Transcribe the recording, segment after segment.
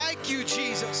you,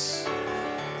 Jesus.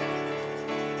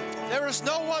 There is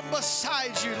no one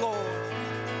beside you, Lord.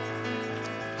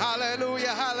 Hallelujah,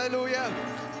 hallelujah.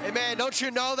 Amen. Don't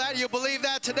you know that? You believe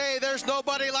that today? There's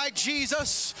nobody like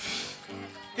Jesus.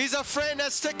 He's a friend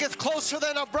that sticketh closer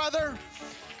than a brother.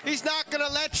 He's not going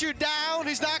to let you down.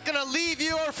 He's not going to leave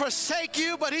you or forsake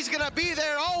you, but he's going to be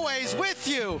there always with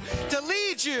you to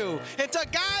lead you and to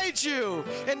guide you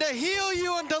and to heal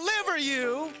you and deliver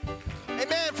you.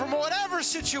 Amen. From whatever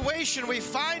situation we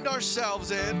find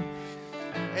ourselves in,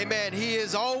 amen, he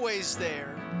is always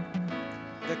there.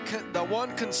 The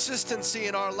one consistency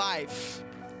in our life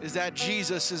is that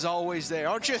Jesus is always there.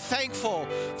 Aren't you thankful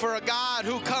for a God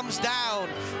who comes down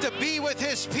to be with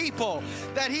his people?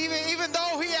 That even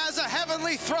though he has a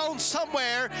heavenly throne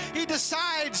somewhere, he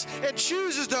decides and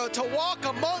chooses to walk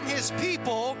among his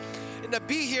people and to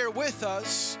be here with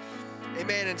us.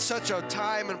 Amen. In such a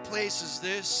time and place as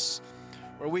this,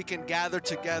 where we can gather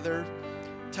together.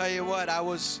 Tell you what, I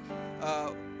was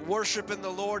worshiping the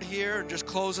Lord here and just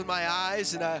closing my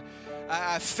eyes, and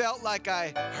I felt like I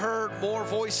heard more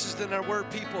voices than there were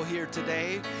people here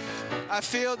today. I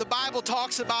feel the Bible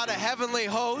talks about a heavenly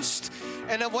host,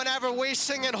 and that whenever we're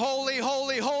singing holy,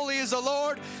 holy, holy is the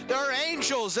Lord, there are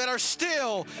angels that are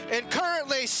still and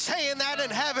currently saying that in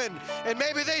heaven, and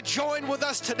maybe they join with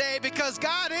us today because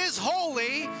God is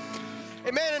holy.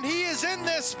 Amen, and he is in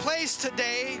this place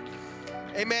today.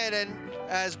 Amen, and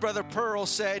as Brother Pearl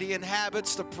said, he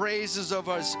inhabits the praises of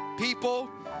his people.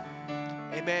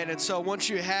 Amen. And so once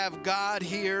you have God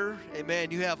here,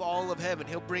 amen, you have all of heaven.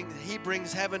 He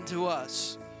brings heaven to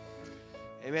us.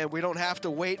 Amen. We don't have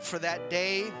to wait for that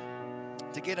day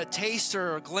to get a taste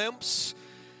or a glimpse.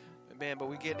 Amen. But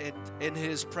we get it in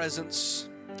his presence,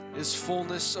 his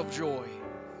fullness of joy.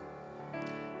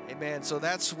 Amen. So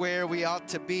that's where we ought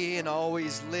to be and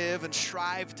always live and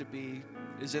strive to be,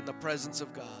 is in the presence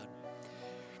of God.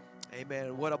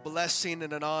 Amen. What a blessing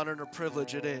and an honor and a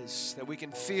privilege it is that we can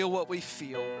feel what we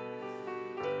feel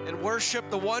and worship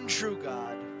the one true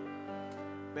God.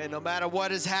 Amen. No matter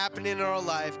what is happening in our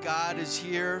life, God is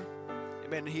here.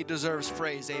 Amen. He deserves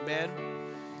praise. Amen.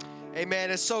 Amen.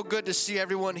 It's so good to see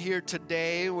everyone here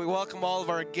today. We welcome all of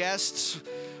our guests.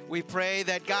 We pray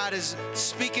that God is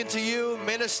speaking to you,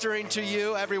 ministering to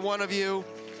you, every one of you.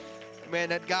 Amen.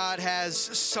 That God has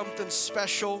something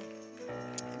special.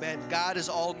 Amen. God is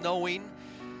all-knowing.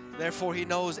 Therefore, he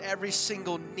knows every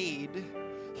single need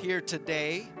here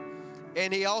today.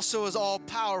 And he also is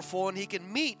all-powerful, and he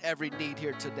can meet every need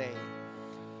here today.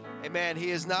 Amen. He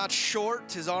is not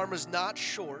short. His arm is not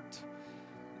short.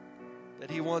 That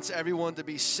he wants everyone to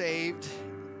be saved.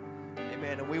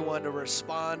 Amen. And we want to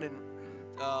respond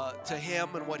to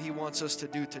him and what he wants us to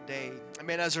do today.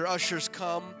 Amen. As our ushers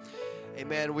come,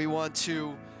 amen, we want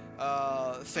to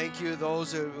thank you,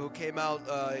 those who came out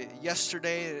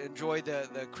yesterday and enjoyed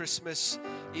the Christmas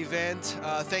event.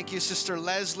 Thank you, Sister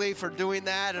Leslie, for doing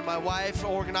that, and my wife for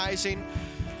organizing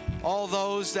all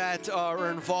those that are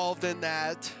involved in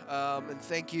that. And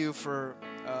thank you for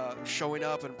showing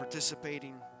up and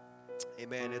participating.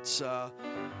 Amen. It's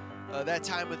that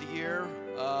time of the year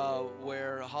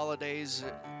where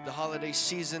the holiday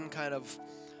season kind of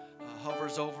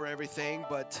hovers over everything,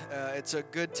 but it's a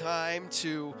good time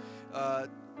to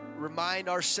remind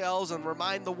ourselves and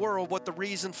remind the world what the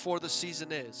reason for the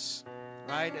season is,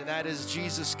 right? And that is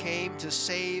Jesus came to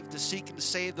seek and to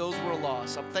save those who are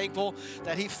lost. I'm thankful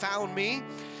that he found me.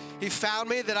 He found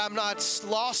me, that I'm not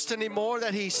lost anymore,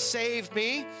 that he saved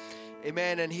me.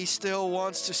 Amen. And he still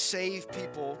wants to save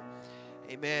people.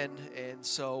 Amen. And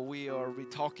so we are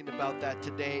talking about that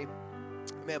today.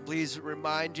 Amen. Please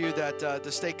remind you that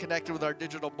to stay connected with our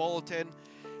digital bulletin.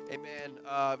 Amen.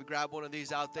 Grab one of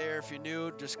these out there. If you're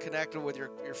new, just connect it with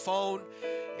your phone,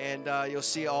 and you'll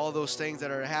see all those things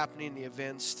that are happening, the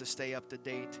events, to stay up to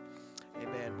date.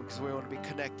 Amen. Because we want to be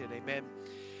connected. Amen.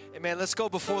 Amen. Let's go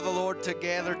before the Lord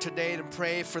together today and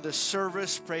pray for the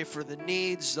service, pray for the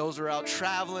needs, those who are out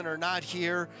traveling or not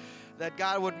here, that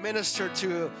God would minister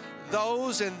to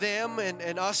those and them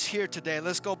and us here today.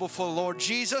 Let's go before the Lord.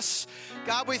 Jesus,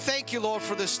 God, we thank you, Lord,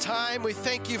 for this time. We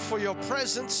thank you for your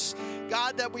presence,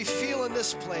 God, that we feel in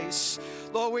this place.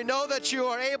 Lord, we know that you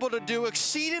are able to do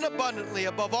exceeding abundantly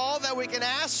above all that we can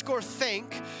ask or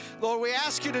think. Lord, we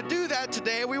ask you to do that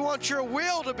today. We want your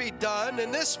will to be done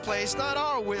in this place, not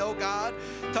our will, God.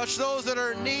 Touch those that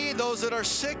are in need, those that are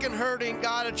sick and hurting,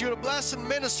 God, that you would bless and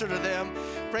minister to them.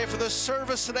 Pray for this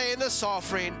service today and this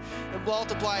offering, and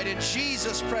multiply it in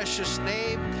Jesus' precious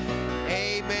name.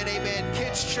 Amen, amen.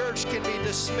 Kids Church can be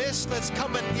dismissed. Let's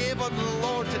come and give unto the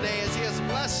Lord today as he has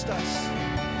blessed us.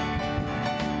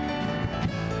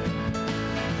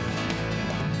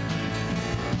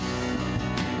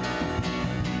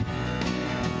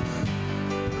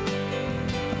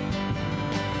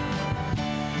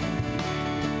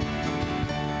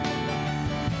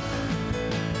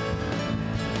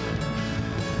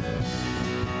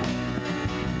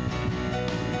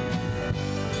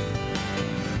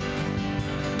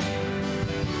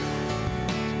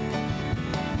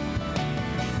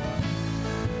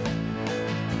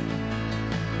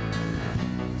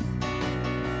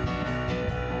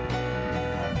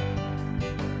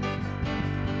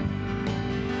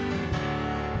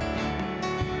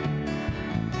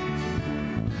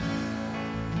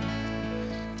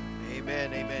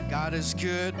 God is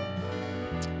good.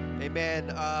 Amen.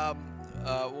 I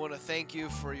want to thank you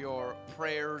for your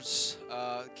prayers,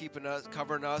 keeping us,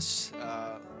 covering us,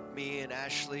 me and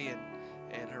Ashley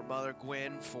and her mother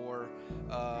Gwen, for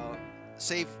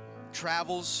safe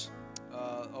travels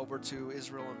over to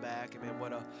Israel and back. Amen.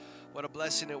 What a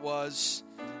blessing it was,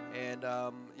 and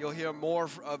you'll hear more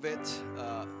of it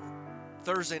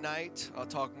Thursday night. I'll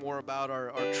talk more about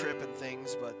our trip and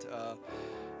things, but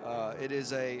it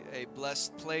is a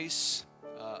blessed place,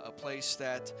 a place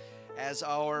that as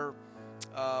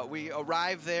we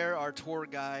arrived there, our tour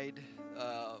guide,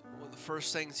 one of the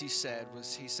first things he said,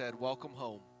 welcome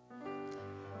home.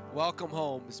 Welcome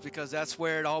home is because that's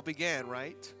where it all began,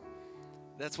 right?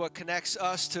 That's what connects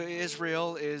us to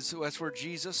Israel, that's where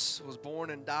Jesus was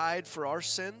born and died for our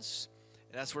sins.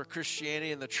 And that's where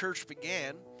Christianity and the church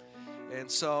began. And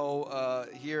so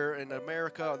here in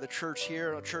America, the church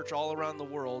here, a church all around the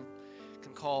world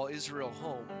can call Israel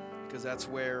home, because that's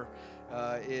where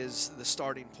is the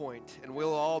starting point. And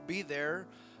we'll all be there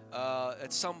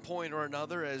at some point or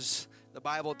another, as the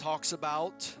Bible talks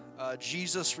about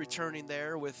Jesus returning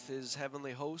there with his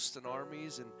heavenly host and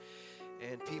armies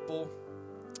and people.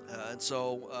 And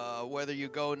so whether you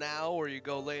go now or you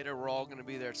go later, we're all going to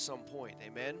be there at some point.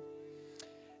 Amen.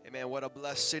 Amen. What a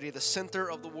blessed city, the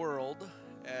center of the world,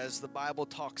 as the Bible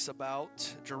talks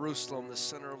about Jerusalem, the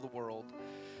center of the world,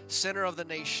 center of the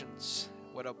nations.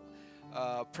 What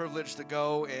a privilege to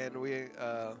go, and we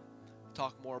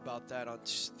talk more about that on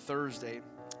Thursday.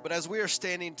 But as we are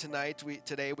standing today,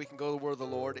 we can go to the word of the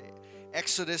Lord.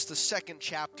 Exodus, the 2nd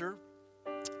chapter,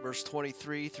 verse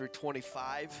 23 through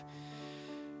 25.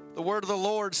 The word of the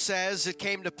Lord says, "It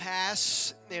came to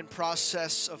pass in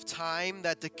process of time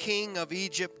that the king of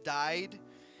Egypt died,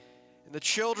 and the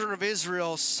children of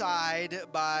Israel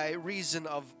sighed by reason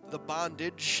of the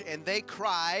bondage, and they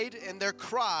cried, and their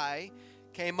cry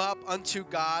came up unto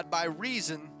God by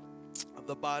reason of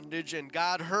the bondage, and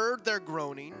God heard their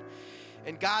groaning,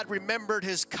 and God remembered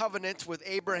his covenant with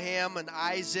Abraham and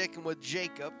Isaac and with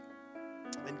Jacob,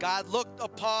 and God looked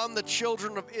upon the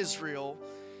children of Israel,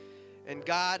 and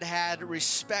God had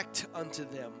respect unto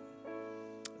them."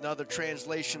 Another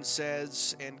translation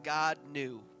says, "And God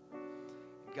knew."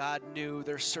 God knew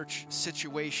their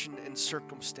situation and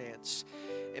circumstance.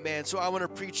 Amen. So I want to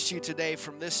preach to you today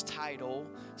from this title,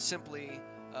 simply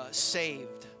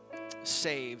Saved.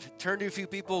 Saved. Turn to a few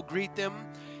people, greet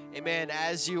them. Amen.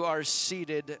 As you are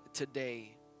seated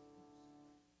today.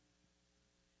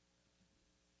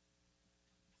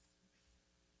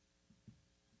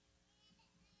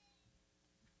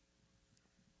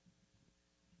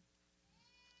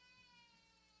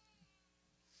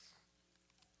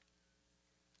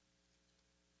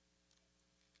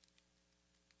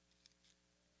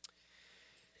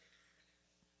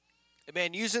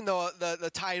 Amen. Using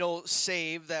the title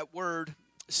 "saved," that word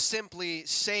simply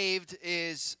 "saved"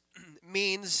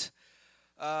 means,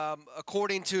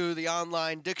 according to the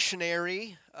online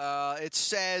dictionary, it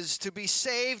says to be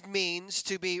saved means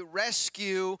to be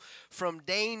rescued from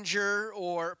danger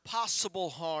or possible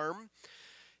harm,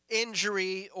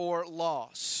 injury, or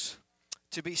loss.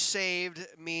 To be saved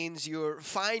means you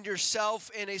find yourself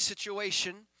in a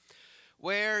situation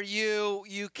where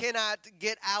you cannot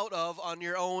get out of on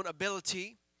your own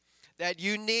ability, that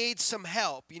you need some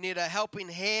help. You need a helping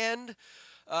hand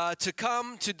to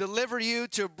come to deliver you,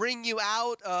 to bring you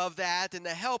out of that, and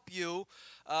to help you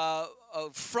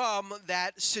from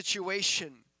that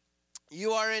situation.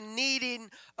 You are in needing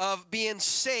of being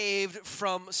saved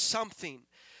from something.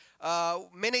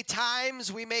 Many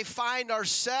times we may find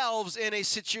ourselves in a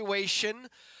situation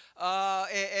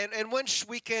in which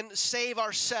we can save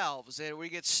ourselves, and we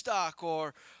get stuck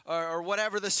or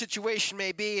whatever the situation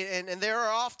may be. And there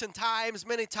are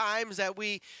many times that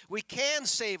we can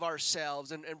save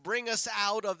ourselves and bring us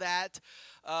out of that.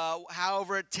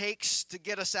 However it takes to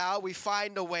get us out, we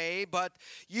find a way. But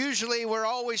usually we're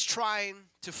always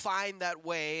trying to find that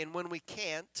way. And when we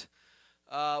can't,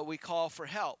 we call for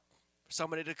help, for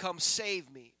somebody to come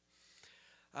save me.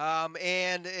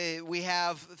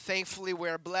 Thankfully,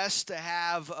 we're blessed to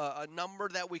have a number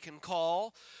that we can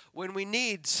call when we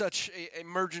need such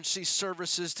emergency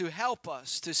services to help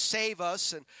us, to save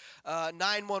us. And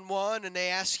 911, and they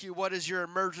ask you, what is your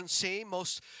emergency?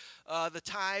 Most the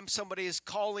time somebody is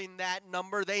calling that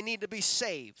number, they need to be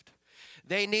saved.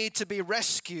 They need to be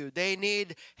rescued. They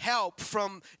need help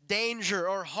from danger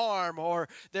or harm, or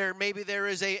maybe there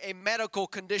is a medical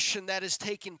condition that is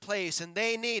taking place, and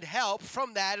they need help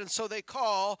from that, and so they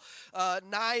call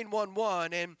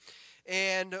 911.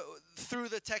 And through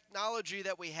the technology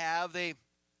that we have, they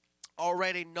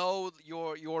already know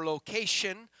your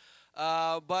location.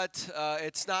 but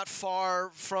it's not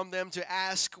far from them to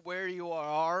ask where you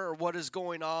are or what is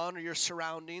going on or your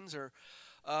surroundings. Or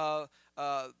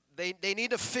they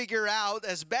need to figure out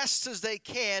as best as they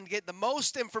can, get the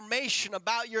most information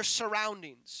about your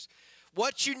surroundings.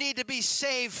 What you need to be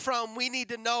saved from, we need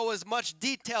to know as much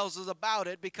details as about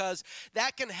it, because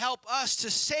that can help us to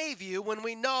save you when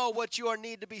we know what you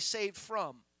need to be saved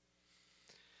from.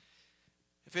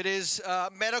 If it is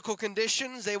medical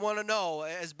conditions, they want to know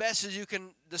as best as you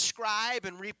can describe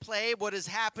and replay what is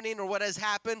happening or what has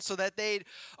happened, so that they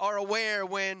are aware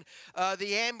when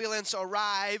the ambulance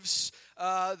arrives,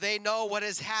 they know what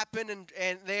has happened,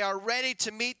 and they are ready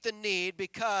to meet the need,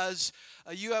 because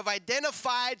you have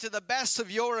identified to the best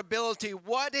of your ability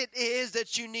what it is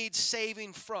that you need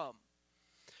saving from,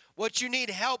 what you need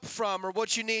help from, or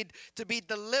what you need to be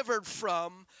delivered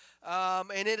from.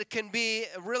 And it can be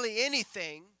really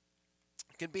anything.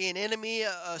 It can be an enemy,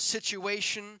 a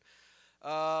situation,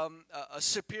 a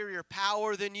superior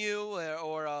power than you,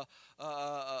 or a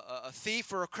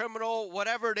thief or a criminal,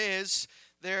 whatever it is.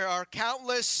 There are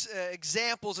countless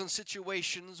examples and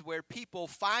situations where people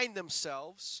find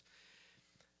themselves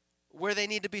where they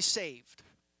need to be saved.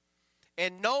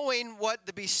 And knowing what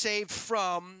to be saved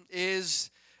from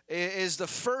is the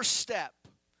first step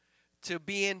to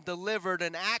being delivered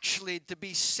and actually to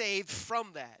be saved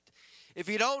from that. If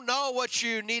you don't know what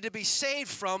you need to be saved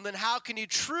from, then how can you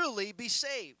truly be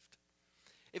saved?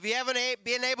 If you haven't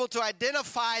been able to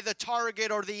identify the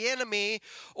target or the enemy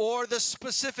or the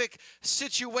specific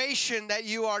situation that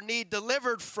you need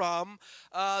delivered from,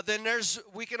 then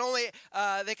they can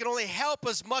only help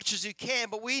as much as you can.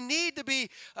 But we need to be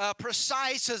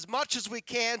precise as much as we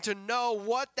can to know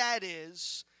what that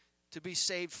is to be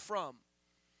saved from,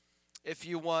 if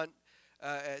you want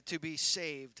to be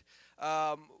saved.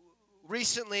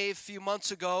 Recently, a few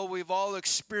months ago, we've all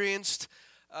experienced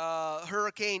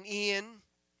Hurricane Ian,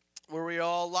 where we were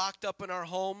all locked up in our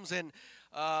homes and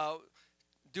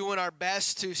doing our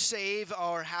best to save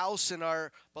our house and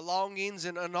our belongings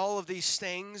and all of these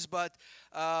things. But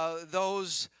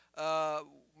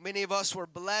many of us were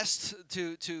blessed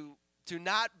to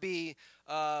not be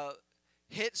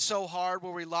hit so hard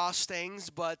where we lost things,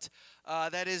 but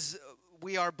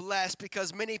we are blessed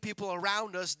because many people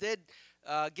around us did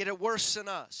get it worse than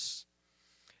us.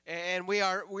 And we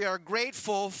are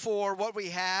grateful for what we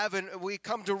have, and we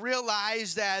come to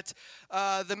realize that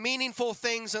the meaningful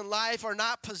things in life are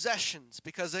not possessions,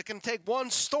 because it can take one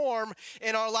storm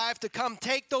in our life to come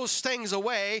take those things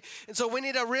away. And so we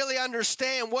need to really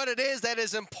understand what it is that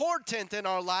is important in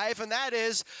our life, and that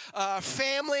is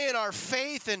family and our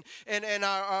faith and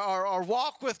our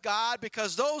walk with God,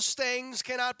 because those things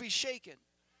cannot be shaken.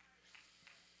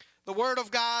 The Word of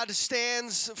God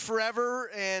stands forever,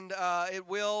 and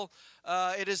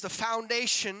it is the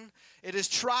foundation. It is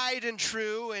tried and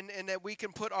true, and that we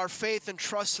can put our faith and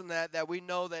trust in that we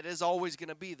know that is always going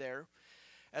to be there,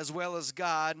 as well as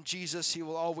God. And Jesus, He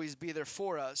will always be there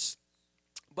for us.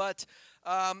 But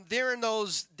during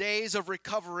those days of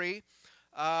recovery,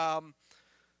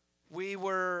 we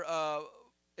were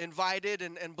invited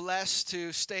and blessed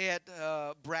to stay at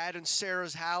Brad and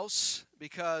Sarah's house,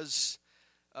 because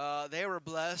they were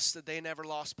blessed that they never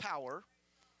lost power.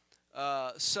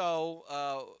 I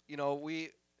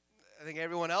think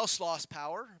everyone else lost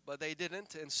power, but they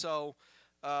didn't. And so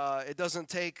it doesn't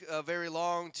take very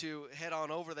long to head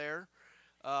on over there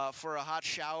for a hot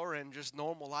shower and just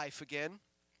normal life again.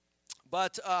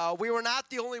 But we were not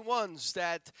the only ones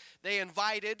that they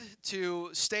invited to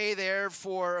stay there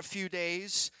for a few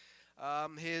days.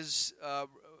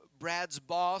 Brad's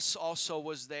boss also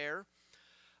was there.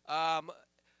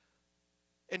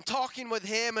 In talking with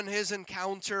him and his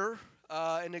encounter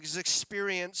and his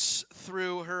experience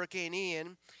through Hurricane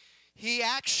Ian,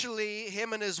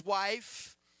 him and his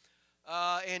wife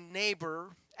and neighbor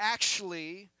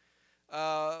actually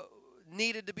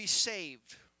needed to be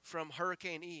saved from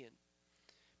Hurricane Ian,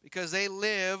 because they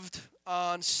lived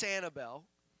on Sanibel,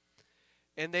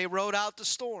 and they rode out the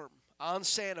storm on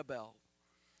Sanibel.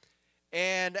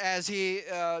 And as he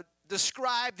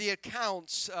described the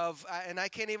accounts of, and I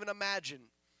can't even imagine,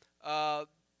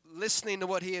 listening to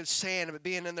what he was saying about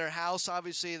being in their house.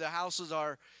 Obviously, the houses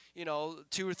are,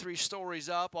 2 or 3 stories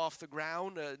up off the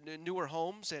ground, newer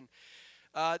homes. And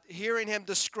hearing him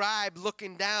describe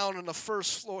looking down on the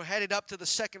first floor, headed up to the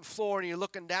second floor, and you're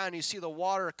looking down and you see the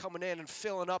water coming in and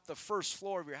filling up the first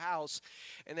floor of your house.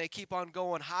 And they keep on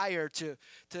going higher to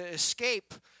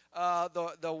escape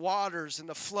the waters and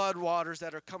the flood waters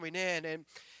that are coming in.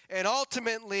 And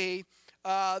ultimately,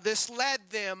 this led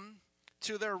them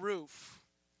to their roof,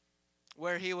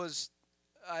 where he was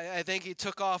I think he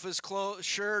took off his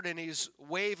shirt and he's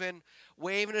waving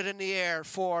it in the air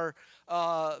for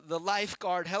the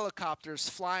lifeguard helicopters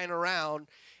flying around,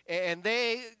 and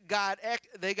they got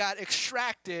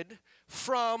extracted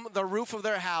from the roof of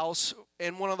their house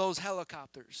in one of those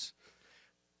helicopters.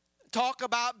 Talk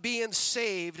about being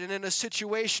saved and in a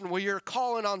situation where you're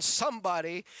calling on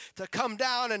somebody to come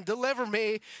down and deliver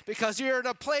me because you're in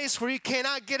a place where you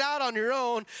cannot get out on your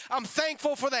own. I'm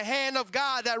thankful for the hand of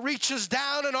God that reaches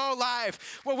down in our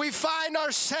life where we find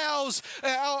ourselves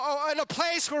in a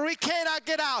place where we cannot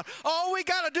get out. All we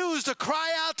got to do is to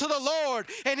cry out to the Lord,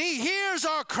 and He hears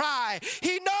our cry.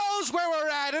 He knows where we're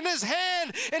at, and His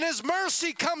hand and His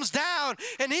mercy comes down,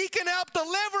 and He can help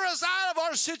deliver us out of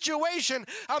our situation.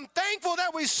 I'm thankful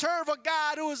that we serve a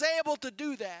God who is able to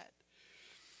do that.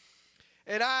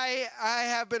 And I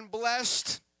have been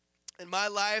blessed in my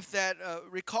life that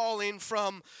recalling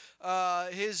from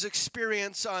his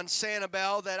experience on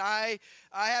Sanibel, that I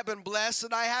have been blessed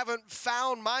that I haven't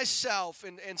found myself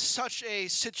in such a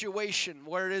situation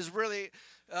where it is really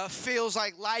feels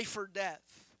like life or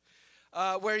death,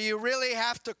 where you really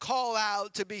have to call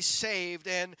out to be saved.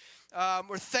 And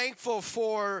we're thankful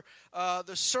for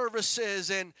the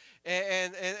services and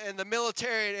the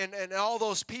military and all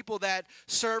those people that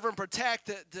serve and protect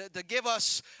to give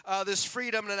us this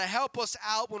freedom and to help us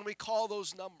out when we call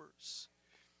those numbers.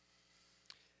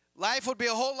 Life would be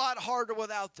a whole lot harder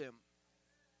without them.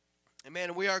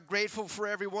 Amen. We are grateful for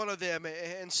every one of them.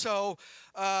 And so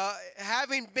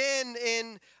having been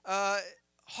in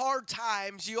hard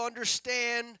times, you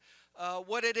understand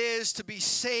what it is to be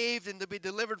saved and to be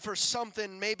delivered for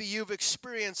something. Maybe you've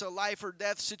experienced a life or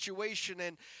death situation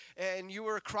and you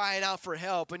were crying out for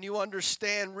help, and you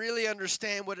really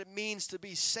understand what it means to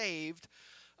be saved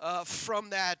from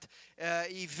that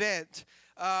event.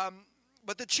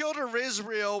 But the children of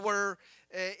Israel were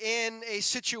in a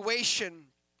situation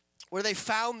where they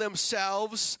found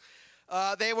themselves.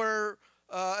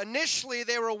 Initially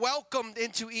they were welcomed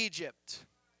into Egypt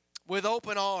with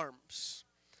open arms,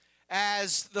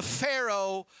 as the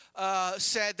Pharaoh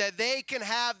said that they can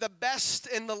have the best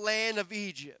in the land of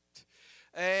Egypt,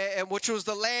 and which was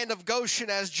the land of Goshen,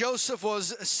 as Joseph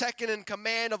was second in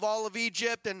command of all of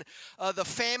Egypt, and the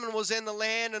famine was in the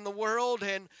land and the world,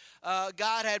 and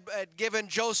God had given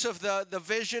Joseph the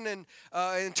vision and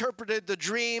interpreted the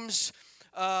dreams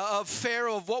of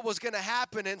Pharaoh of what was going to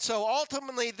happen. And so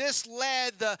ultimately this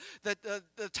led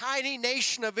the tiny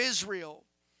nation of Israel,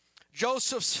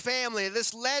 Joseph's family,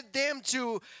 this led them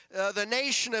to the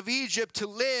nation of Egypt to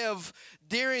live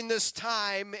during this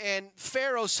time. And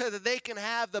Pharaoh said that they can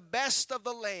have the best of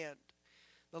the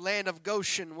land of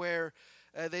Goshen, where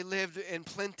they lived in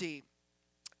plenty.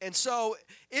 And so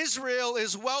Israel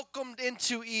is welcomed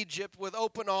into Egypt with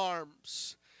open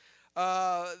arms,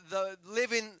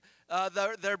 living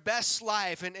their best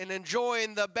life and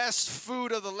enjoying the best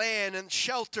food of the land and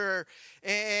shelter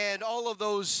and all of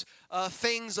those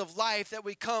things of life that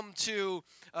we come to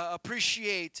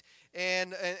appreciate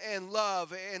and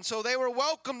love. And so they were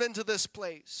welcomed into this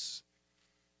place,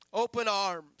 open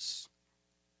arms.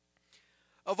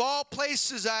 Of all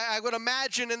places, I would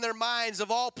imagine in their minds,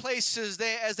 of all places,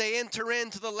 as they enter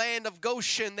into the land of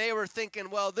Goshen, they were thinking,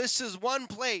 well, this is one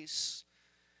place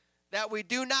that we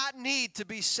do not need to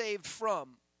be saved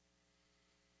from.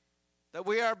 That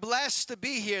we are blessed to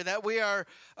be here, that we are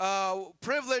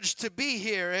privileged to be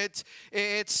here.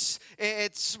 It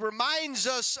reminds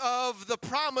us of the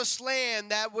promised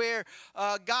land that where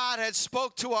God had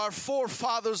spoke to our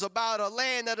forefathers about, a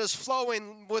land that is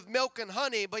flowing with milk and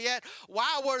honey. But yet,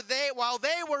 while they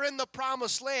were in the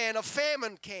promised land, a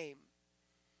famine came,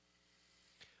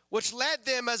 which led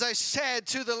them, as I said,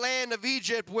 to the land of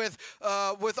Egypt with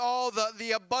all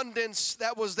the abundance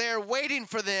that was there waiting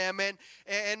for them.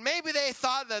 And maybe they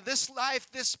thought that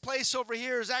this place over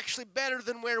here is actually better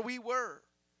than where we were.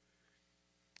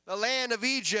 The land of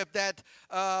Egypt that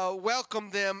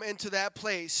welcomed them into that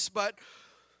place. But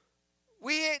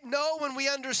we know and we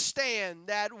understand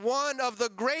that one of the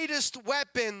greatest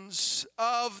weapons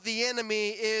of the enemy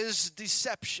is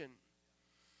deception.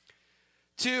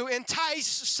 To entice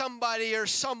somebody or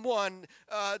someone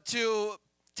to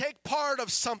take part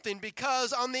of something,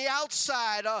 because on the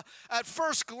outside, at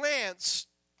first glance,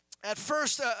 at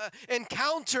first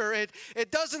encounter,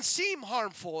 it doesn't seem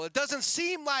harmful. It doesn't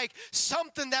seem like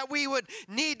something that we would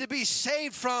need to be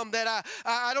saved from, that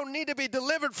I don't need to be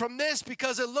delivered from this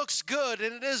because it looks good,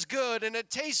 and it is good, and it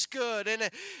tastes good, and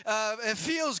it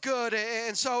feels good.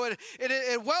 And so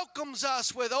it welcomes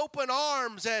us with open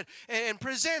arms and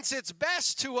presents its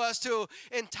best to us to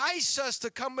entice us to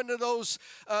come into those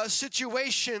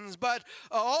situations. But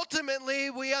ultimately,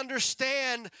 we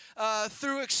understand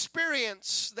through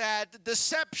experience that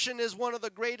deception is one of the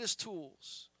greatest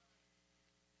tools.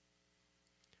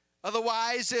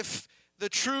 Otherwise, if the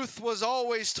truth was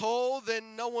always told,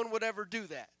 then no one would ever do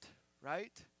that,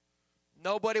 right?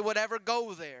 Nobody would ever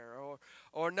go there,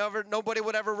 nobody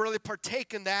would ever really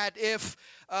partake in that if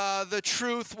the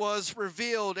truth was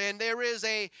revealed. And there is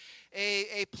a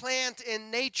plant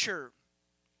in nature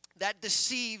that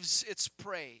deceives its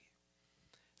prey.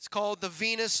 It's called the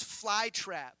Venus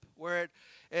flytrap, where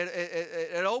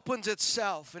it opens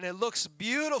itself and it looks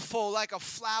beautiful like a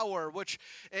flower, which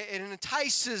it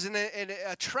entices and it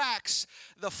attracts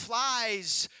the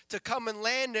flies to come and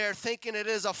land there thinking it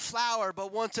is a flower.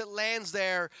 But once it lands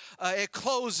there, it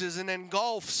closes and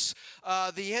engulfs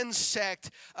the insect,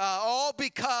 all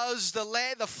because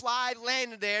the fly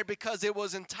landed there because it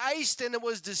was enticed and it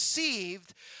was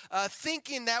deceived,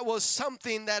 thinking that was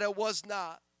something that it was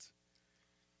not.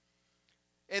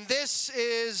 And this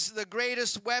is the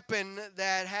greatest weapon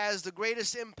that has the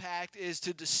greatest impact, is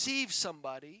to deceive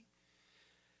somebody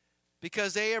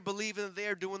because they are believing that they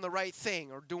are doing the right thing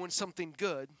or doing something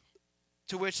good,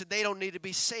 to which they don't need to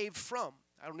be saved from.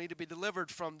 I don't need to be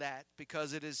delivered from that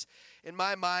because it is, in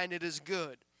my mind, it is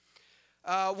good.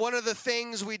 One of the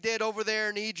things we did over there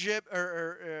in Egypt,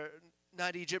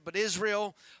 not Egypt, but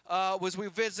Israel, was we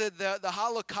visited the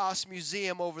Holocaust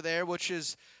Museum over there, which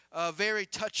is very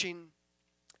touching.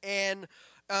 And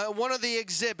one of the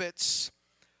exhibits,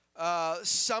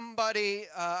 somebody,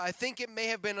 I think it may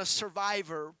have been a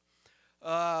survivor,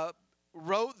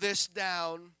 wrote this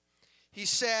down. He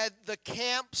said the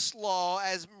camp's law,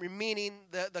 as meaning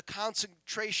the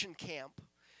concentration camp,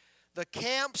 the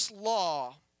camp's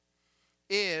law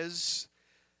is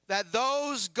that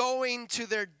those going to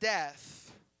their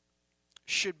death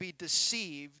should be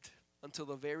deceived until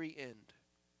the very end.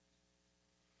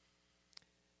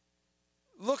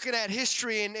 Looking at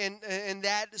history and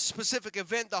that specific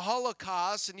event, the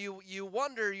Holocaust, and you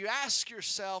wonder, you ask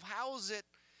yourself, how is it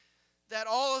that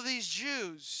all of these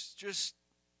Jews just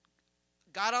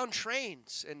got on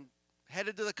trains and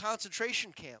headed to the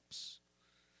concentration camps?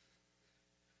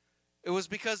 It was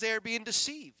because they were being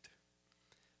deceived.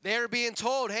 They were being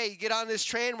told, hey, you get on this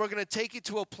train, we're going to take you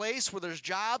to a place where there's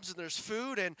jobs and there's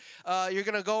food, and you're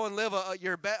going to go and live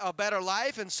a better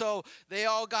life. And so they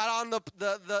all got on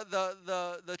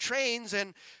the trains,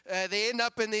 and they end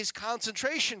up in these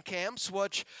concentration camps,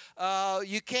 which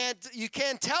you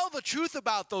can't tell the truth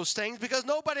about those things because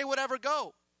nobody would ever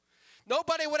go.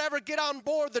 Nobody would ever get on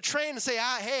board the train and say,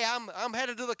 hey, I'm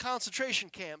headed to the concentration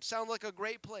camp. Sounds like a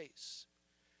great place.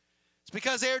 It's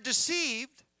because they're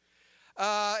deceived.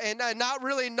 And not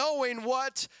really knowing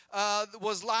what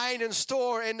was lying in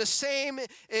store. And the same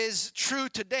is true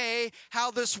today,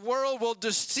 how this world will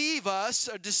deceive us,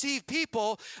 or deceive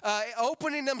people,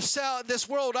 opening this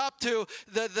world up to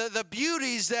the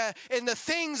beauties and the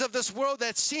things of this world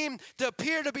that seem to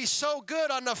appear to be so good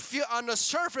on the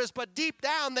surface, but deep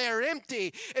down they are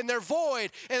empty and they're void.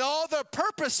 And all their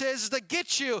purpose is to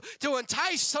get you, to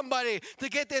entice somebody, to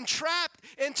get entrapped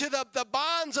into the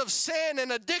bonds of sin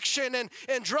and addiction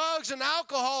and drugs and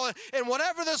alcohol and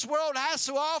whatever this world has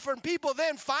to offer, and people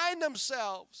then find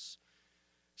themselves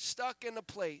stuck in a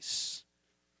place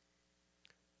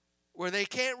where they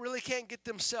can't get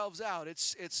themselves out.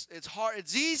 It's hard.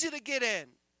 It's easy to get in,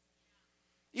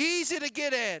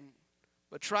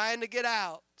 but trying to get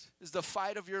out is the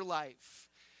fight of your life.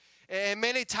 And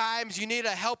many times you need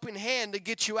a helping hand to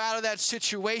get you out of that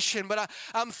situation. But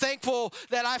I'm thankful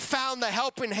that I found the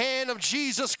helping hand of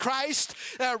Jesus Christ,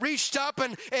 that reached up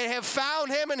and have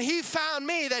found him, and he found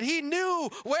me, that he knew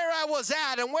where I was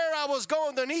at and where I was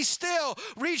going. And he still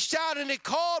reached out and he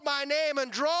called my name and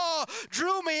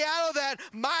drew me out of that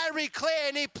miry clay,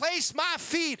 and he placed my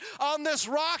feet on this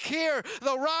rock here,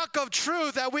 the rock of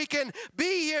truth, that we can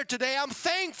be here today. I'm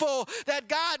thankful that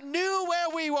God knew where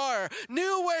we were,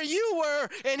 knew where you were,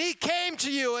 and he came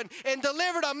to you and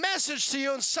delivered a message to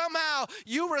you, and somehow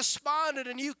you responded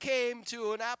and you came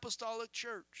to an apostolic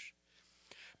church.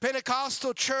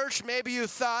 Pentecostal church, maybe you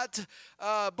thought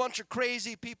a bunch of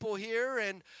crazy people here,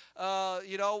 and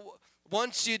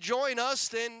once you join us,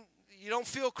 then you don't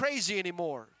feel crazy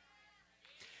anymore.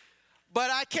 But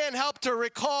I can't help to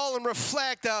recall and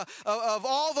reflect of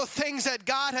all the things that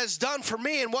God has done for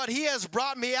me and what He has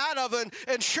brought me out of.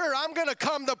 And sure, I'm going to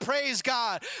come to praise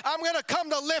God. I'm going to come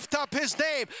to lift up His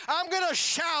name. I'm going to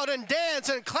shout and dance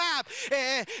and clap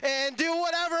and do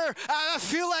whatever I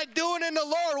feel like doing in the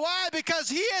Lord. Why? Because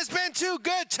He has been too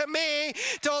good to me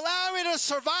to allow me to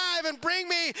survive and bring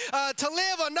me to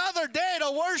live another day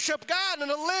to worship God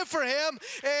and to live for Him.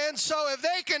 And so if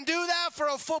they can do that for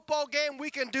a football game, we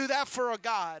can do that for a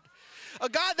God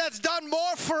that's done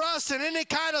more for us than any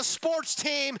kind of sports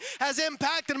team has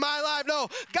impacted my life. No,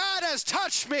 God has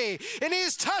touched me, and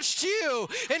He's touched you,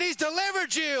 and He's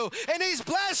delivered you, and He's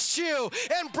blessed you,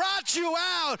 and brought you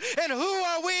out. And who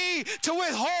are we to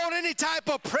withhold any type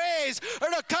of praise, or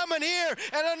to come in here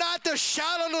and not to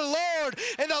shout on the Lord,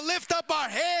 and to lift up our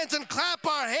hands and clap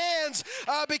our hands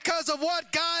because of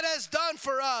what God has done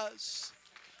for us?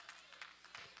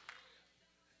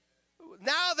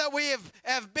 Now that we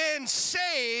have been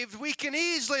saved, we can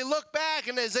easily look back,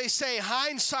 and as they say,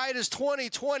 hindsight is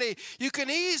 20/20. You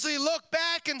can easily look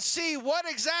back and see what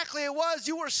exactly it was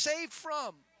you were saved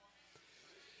from.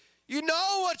 You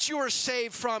know what you were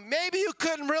saved from. Maybe you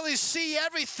couldn't really see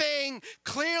everything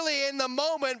clearly in the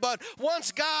moment, but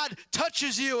once God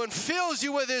touches you and fills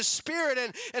you with His Spirit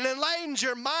and enlightens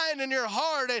your mind and your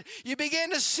heart, and you begin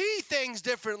to see things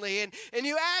differently, and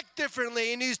you act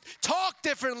differently, and you talk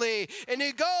differently, and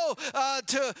you go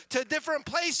to different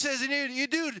places, and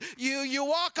you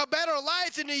walk a better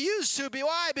life than you used to.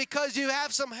 Why? Because you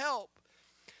have some help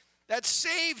that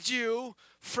saved you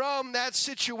from that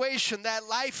situation, that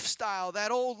lifestyle, that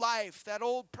old life, that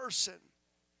old person.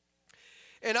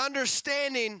 And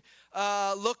understanding,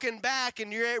 looking back,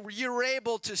 and you're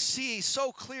able to see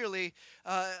so clearly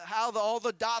how all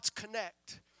the dots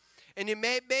connect. And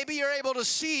maybe you're able to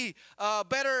see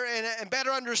better and better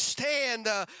understand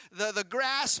the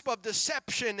grasp of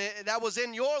deception that was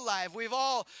in your life. We've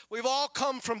all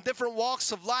come from different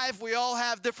walks of life. We all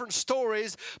have different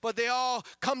stories, but they all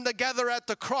come together at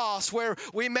the cross where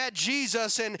we met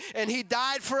Jesus, and He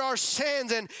died for our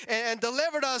sins and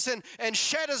delivered us and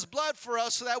shed His blood for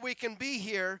us so that we can be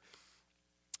here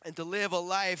and to live a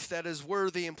life that is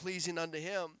worthy and pleasing unto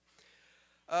Him.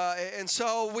 And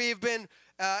so we've been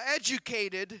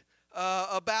educated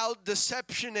about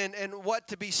deception and what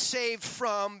to be saved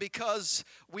from because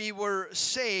we were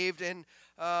saved, and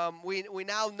we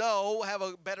now have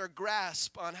a better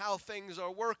grasp on how things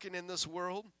are working in this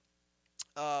world,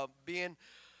 not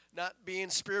being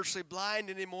spiritually blind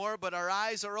anymore, but our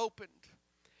eyes are opened,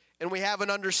 and we have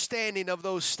an understanding of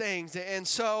those things. And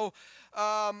so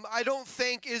I don't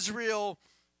think Israel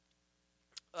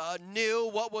knew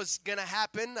what was going to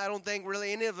happen. I don't think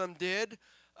really any of them did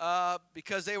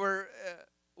because they were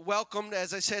welcomed,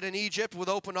 as I said, in Egypt with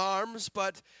open arms.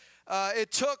 But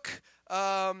it took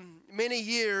many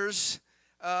years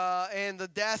and the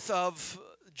death of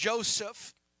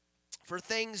Joseph for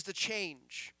things to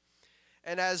change.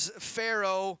 And as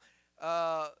Pharaoh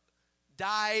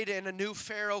died and a new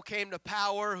Pharaoh came to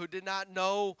power who did not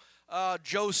know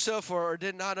Joseph or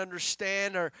did not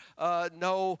understand or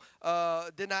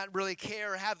did not really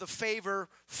care or have the favor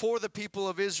for the people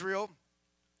of Israel.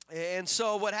 And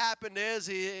so what happened is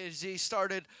he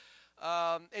started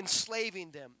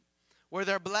enslaving them, where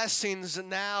their blessings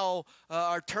now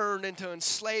are turned into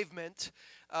enslavement,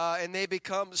 and they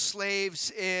become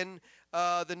slaves in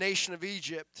the nation of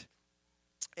Egypt.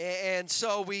 And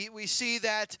so we see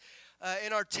that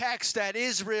in our text that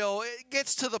Israel, it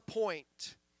gets to the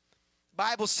point.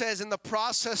 Bible says in the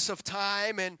process of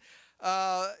time, and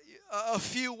a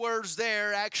few words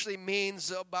there actually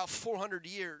means about 400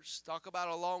 years. Talk about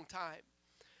a long time.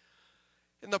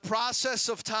 In the process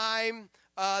of time,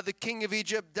 the king of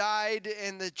Egypt died,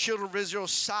 and the children of Israel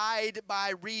sighed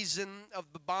by reason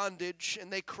of the bondage,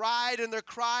 and they cried, and their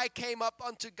cry came up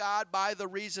unto God by the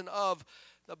reason of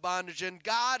the bondage. And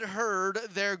God heard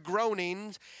their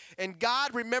groanings, and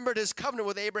God remembered His covenant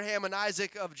with Abraham and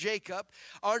Isaac of Jacob.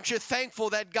 Aren't you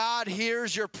thankful that God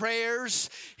hears your prayers,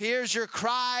 hears your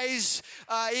cries?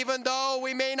 Even though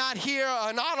we may not hear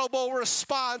an audible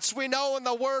response, we know in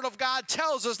the Word of God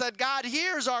tells us that God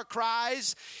hears our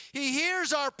cries, He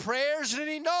hears our prayers, and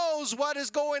He knows what is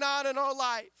going on in our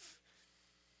life.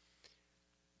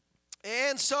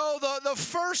 And so the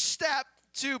first step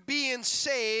to being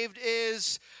saved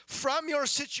is from your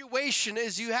situation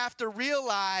is you have to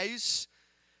realize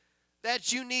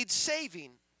that you need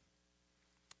saving.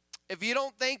 If you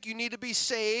don't think you need to be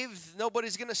saved,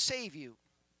 nobody's going to save you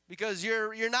because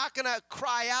you're not going to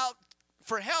cry out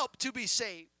for help to be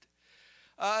saved.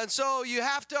 And so you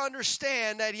have to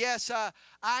understand that, yes,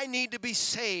 I need to be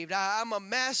saved. I'm a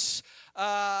mess.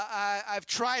 I've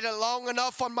tried it long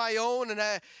enough on my own, and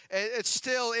it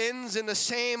still ends in the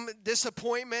same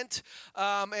disappointment.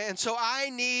 And so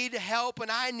I need help, and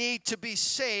I need to be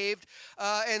saved.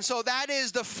 And so that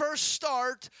is the first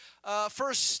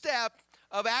step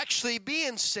of actually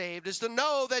being saved, is to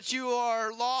know that you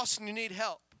are lost and you need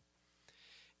help.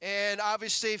 And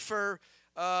obviously for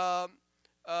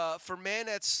men,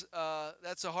 that's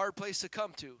a hard place to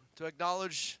come to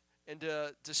acknowledge and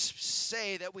to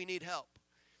say that we need help.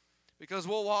 Because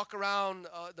we'll walk around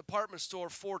a department store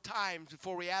 4 times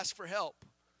before we ask for help.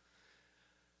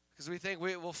 Because we think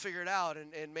we'll figure it out,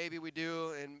 and maybe we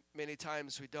do, and many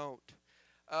times we don't.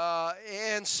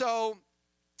 And so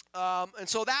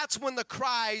that's when the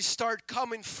cries start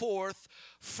coming forth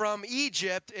from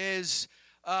Egypt, is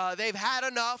they've had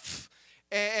enough.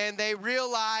 And they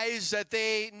realize that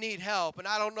they need help. And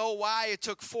I don't know why it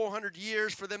took 400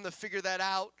 years for them to figure that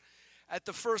out. At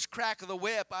the first crack of the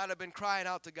whip, I'd have been crying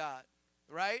out to God,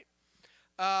 right?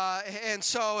 And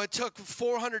so it took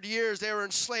 400 years. They were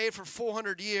enslaved for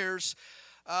 400 years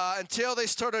until they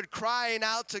started crying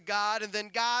out to God. And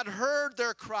then God heard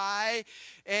their cry,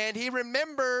 and he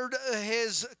remembered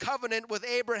his covenant with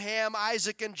Abraham,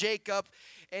 Isaac, and Jacob.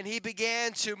 And he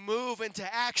began to move into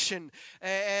action.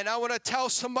 And I want to tell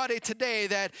somebody today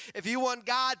that if you want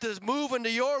God to move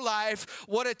into your life,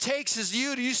 what it takes is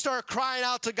you start crying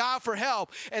out to God for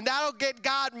help. And that'll get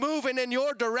God moving in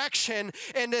your direction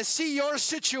and to see your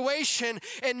situation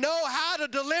and know how to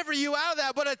deliver you out of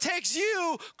that. But it takes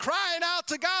you crying out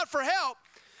to God for help.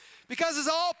 Because as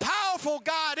all-powerful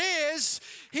God is,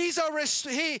 he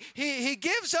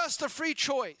gives us the free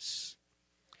choice.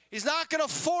 He's not going to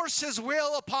force his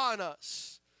will upon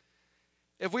us.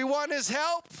 If we want his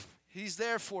help, he's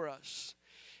there for us.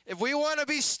 If we want to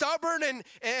be stubborn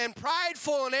and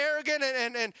prideful and arrogant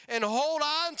and hold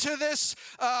on to this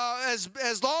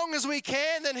as long as we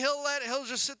can, then he'll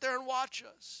just sit there and watch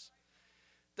us.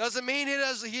 Doesn't mean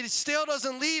he still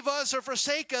doesn't leave us or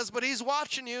forsake us, but he's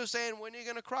watching you saying, when are you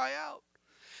going to cry out?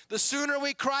 The sooner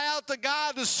we cry out to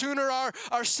God, the sooner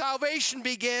our salvation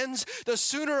begins, the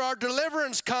sooner our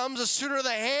deliverance comes, the sooner the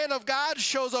hand of God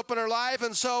shows up in our life.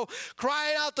 And so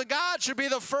crying out to God should be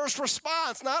the first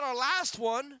response, not our last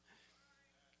one.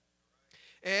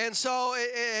 And so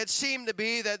it seemed to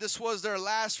be that this was their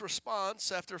last response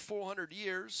after 400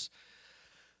 years.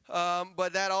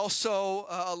 But that also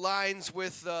aligns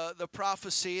with the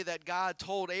prophecy that God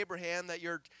told Abraham, that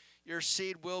your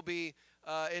seed will be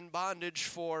in bondage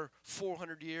for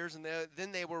 400 years, and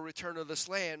then they will return to this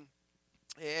land.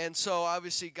 And so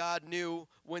obviously God knew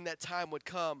when that time would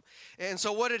come. And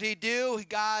so what did he do?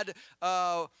 God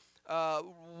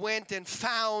went and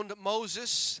found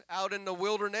Moses out in the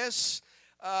wilderness,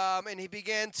 and he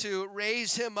began to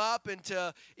raise him up and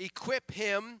to equip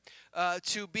him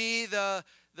to be the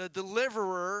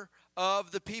deliverer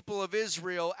of the people of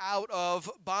Israel out of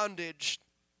bondage.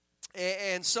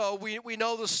 And so we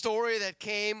know the story that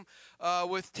came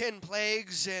with 10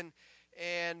 plagues, and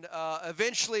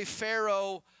eventually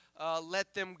Pharaoh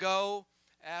let them go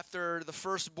after the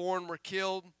firstborn were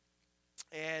killed,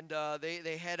 and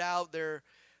they head out. They're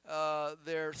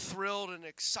thrilled and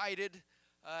excited,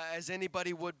 as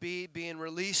anybody would be, being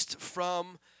released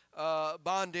from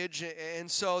bondage.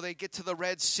 And so they get to the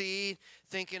Red Sea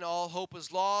thinking all hope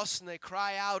is lost, and they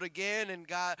cry out again, and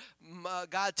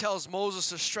God tells Moses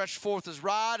to stretch forth his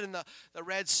rod, and the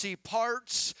Red Sea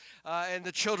parts, and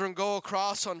the children go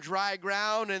across on dry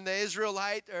ground, and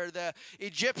the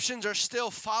Egyptians are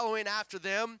still following after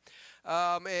them.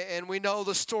 And we know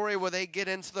the story where they get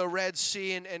into the Red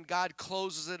Sea, and God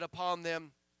closes it upon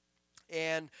them,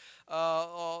 and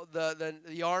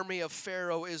the army of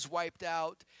Pharaoh is wiped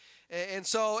out. And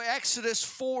so Exodus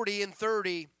 40 and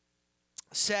 30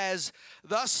 says,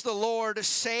 "Thus the Lord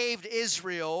saved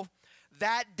Israel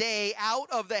that day out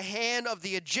of the hand of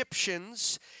the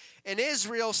Egyptians. And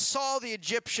Israel saw the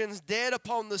Egyptians dead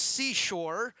upon the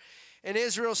seashore. And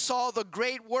Israel saw the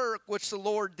great work which the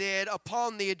Lord did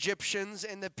upon the Egyptians.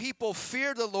 And the people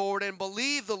feared the Lord and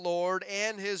believed the Lord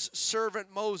and his servant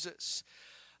Moses."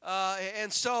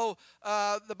 And so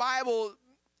the Bible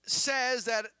says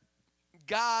that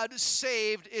God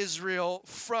saved Israel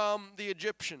from the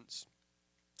Egyptians.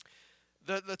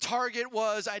 The target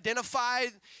was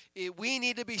identified. We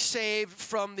need to be saved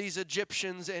from these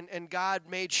Egyptians, and God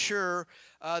made sure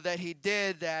that he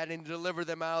did that and delivered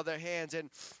them out of their hands.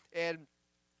 And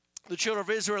the children of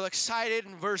Israel excited.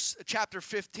 In chapter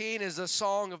 15 is a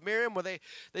song of Miriam where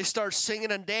they start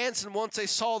singing and dancing. Once they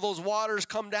saw those waters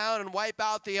come down and wipe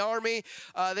out the army,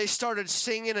 they started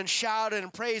singing and shouting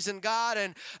and praising God.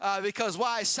 And because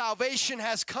why? Salvation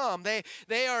has come. They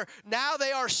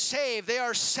are saved. They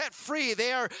are set free. They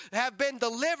have been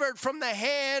delivered from the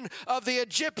hand of the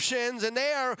Egyptians, and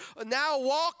they are now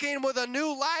walking with a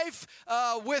new life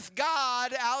with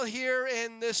God out here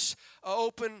in this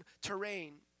open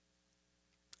terrain.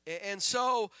 And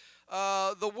so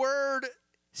the word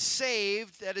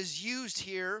saved that is used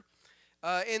here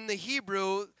in the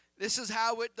Hebrew, this is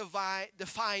how it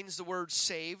defines the word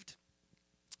saved.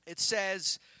 It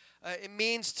says it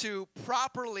means to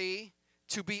properly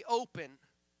to be open,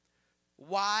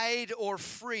 wide or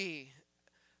free.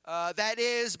 That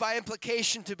is, by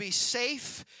implication, to be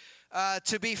safe,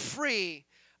 to be free.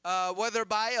 Whether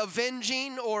by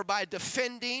avenging or by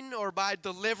defending or by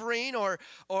delivering or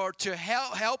to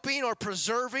helping or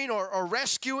preserving or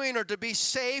rescuing or to be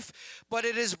safe, but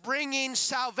it is bringing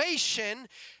salvation,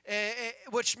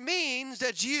 which means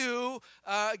that you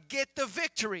get the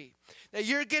victory. That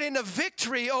you're getting a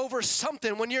victory over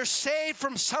something. When you're saved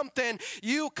from something,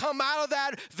 you come out of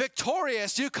that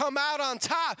victorious. You come out on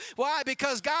top. Why?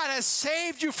 Because God has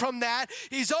saved you from that.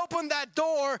 He's opened that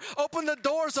door, opened the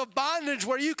doors of bondage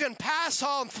where you can pass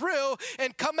on through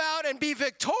and come out and be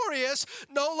victorious,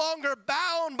 no longer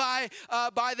bound by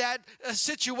that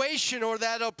situation or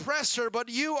that oppressor, but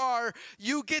you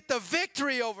get the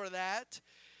victory over that.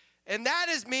 And that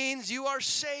means you are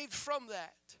saved from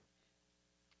that.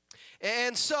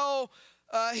 And so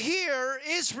here,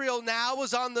 Israel now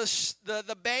was on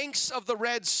the banks of the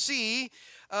Red Sea,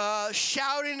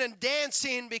 shouting and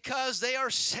dancing because they are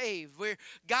saved.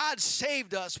 God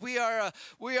saved us. We are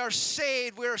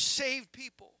saved. We are saved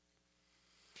people.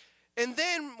 And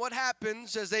then what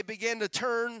happens as they begin to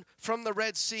turn from the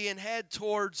Red Sea and head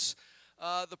towards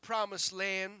the Promised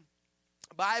Land?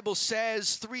 The Bible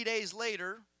says 3 days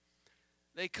later,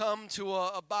 they come to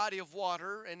a body of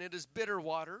water, and it is bitter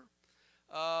water.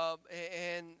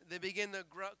 And they begin to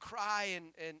cry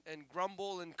and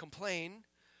grumble and complain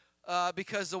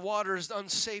because the water is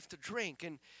unsafe to drink.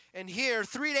 And here,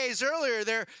 3 days earlier,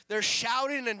 they're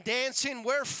shouting and dancing.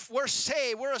 We're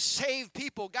saved. We're a saved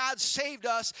people. God saved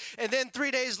us. And then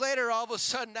 3 days later, all of a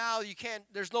sudden now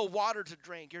there's no water to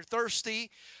drink. You're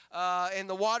thirsty, and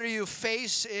the water you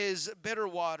face is bitter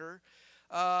water.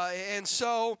 And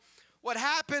so what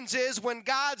happens is when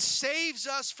God saves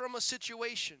us from a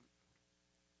situation,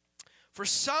 for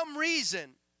some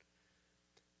reason,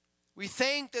 we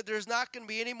think that there's not going to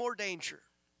be any more danger.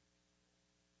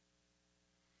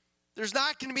 There's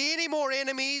not going to be any more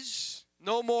enemies,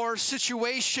 no more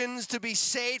situations to be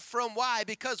saved from. Why?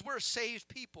 Because we're saved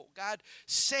people. God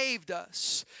saved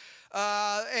us.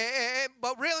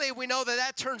 But really, we know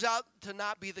that turns out to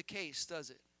not be the case, does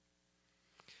it?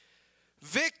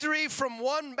 Victory from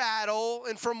one battle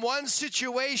and from one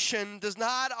situation does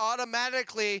not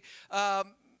automatically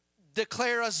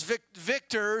declare us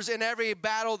victors in every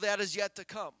battle that is yet to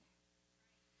come.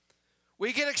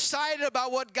 We get excited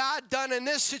about what God done in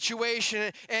this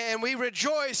situation, and we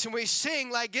rejoice and we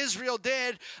sing like Israel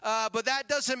did, but that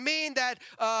doesn't mean that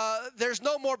there's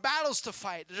no more battles to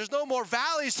fight. There's no more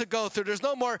valleys to go through. There's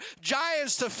no more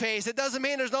giants to face. It doesn't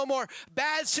mean there's no more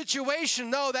bad situation.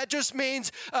 No, that just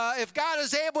means if God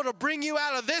is able to bring you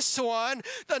out of this one,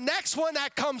 the next one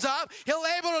that comes up, He'll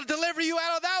able to deliver you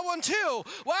out of that one too.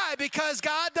 Why? Because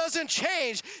God doesn't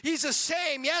change. He's the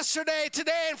same yesterday,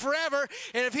 today, and forever.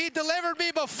 And if He delivered me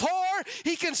before,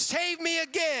 He can save me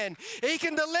again. He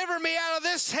can deliver me out of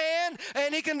this hand,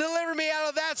 and He can deliver me out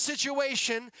of that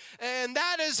situation. And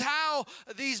that is how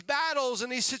these battles and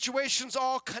these situations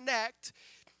all connect.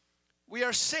 We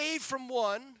are saved from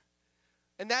one,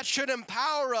 and that should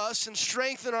empower us and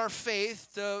strengthen our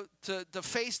faith to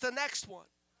face the next one.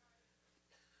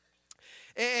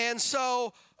 And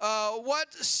so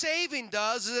what saving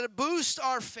does is it boosts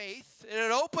our faith, and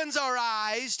it opens our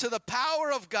eyes to the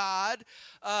power of God,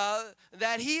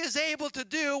 that He is able to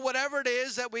do whatever it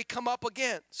is that we come up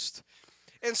against.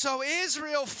 And so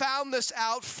Israel found this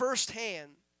out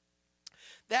firsthand,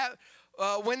 that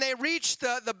when they reached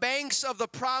the banks of the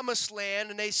Promised Land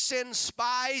and they send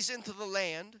spies into the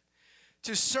land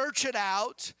to search it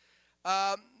out,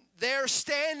 they're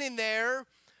standing there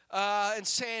and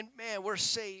saying, man, we're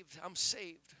saved. I'm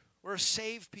saved. We're a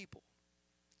saved people.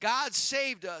 God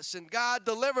saved us and God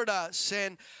delivered us.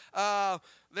 And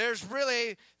there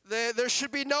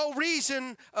should be no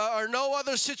reason or no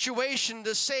other situation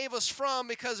to save us from,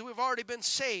 because we've already been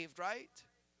saved, right?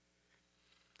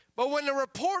 But when the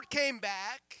report came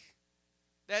back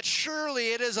that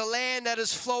surely it is a land that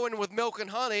is flowing with milk and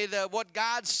honey, that what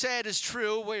God said is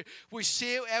true. We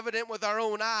see it evident with our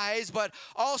own eyes, but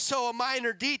also a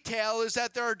minor detail is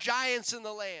that there are giants in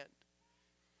the land.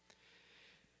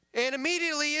 And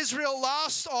immediately Israel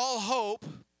lost all hope,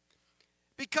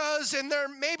 because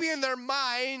maybe in their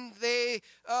mind they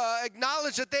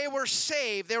acknowledged that they were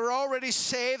saved. They were already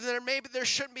saved, and maybe there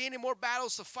shouldn't be any more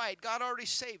battles to fight. God already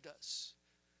saved us.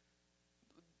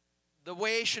 The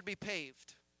way should be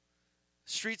paved.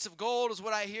 Streets of gold is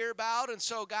what I hear about, and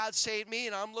so God saved me,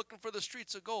 and I'm looking for the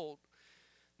streets of gold.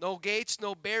 No gates,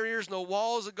 no barriers, no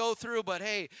walls to go through, but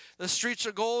hey, the streets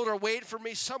of gold are waiting for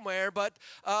me somewhere. But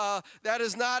that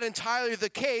is not entirely the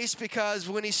case, because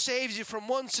when he saves you from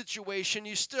one situation,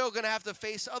 you're still going to have to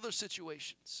face other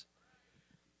situations.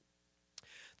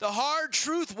 The hard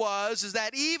truth is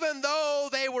that even though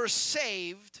they were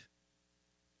saved,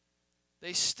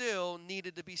 they still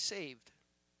needed to be saved.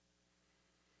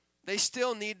 They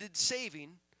still needed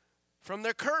saving from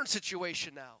their current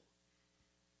situation now.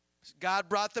 God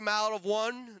brought them out of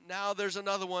one. Now there's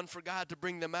another one for God to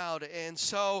bring them out. And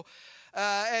so,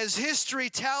 as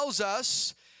history tells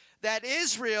us, that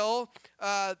Israel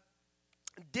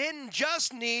didn't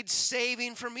just need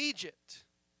saving from Egypt.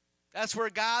 That's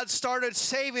where God started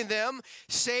saving them,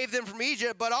 saved them from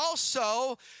Egypt. But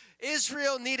also,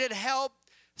 Israel needed help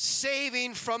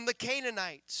saving from the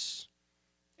Canaanites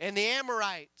and the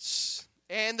Amorites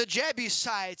and the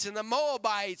Jebusites and the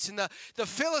Moabites and the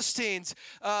Philistines.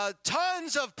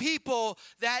 Tons of people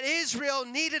that Israel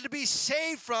needed to be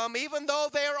saved from, even though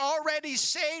they are already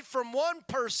saved from one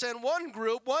person, one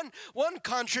group, one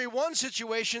country, one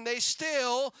situation. They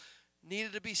still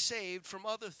needed to be saved from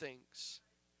other things.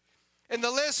 And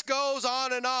the list goes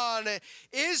on and on.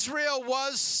 Israel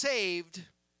was saved,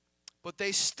 but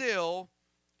they still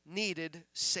needed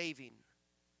saving.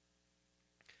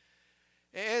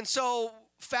 And so,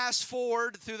 fast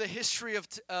forward through the history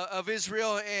of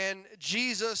Israel, and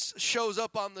Jesus shows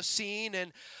up on the scene,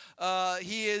 and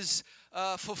he is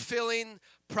fulfilling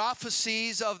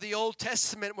prophecies of the Old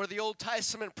Testament, where the Old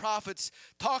Testament prophets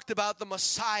talked about the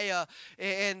Messiah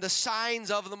and the signs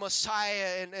of the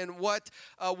Messiah and what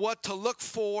to look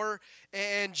for.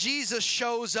 And Jesus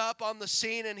shows up on the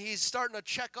scene, and he's starting to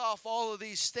check off all of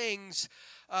these things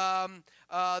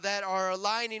that are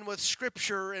aligning with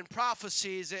Scripture and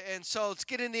prophecies. And so it's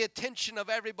getting the attention of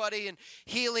everybody, and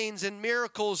healings and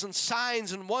miracles and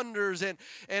signs and wonders and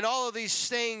all of these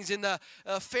things. And the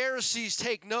Pharisees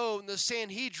take note, and the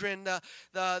Sanhedrin, the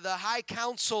high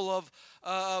council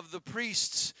of the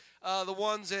priests, the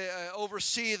ones that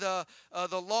oversee the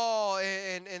law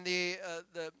and the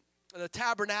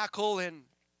tabernacle and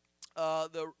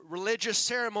the religious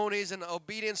ceremonies and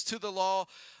obedience to the law,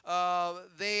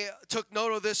 they took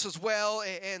note of this as well.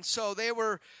 And so they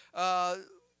were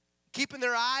keeping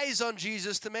their eyes on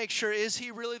Jesus to make sure, is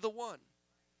he really the one?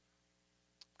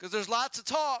 Because there's lots of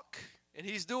talk, and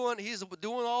he's doing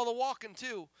all the walking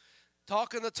too.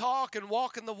 Talking the talk and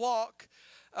walking the walk.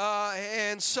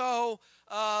 And so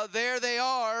there they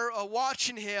are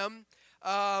watching him.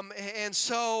 And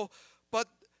so, but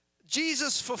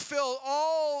Jesus fulfilled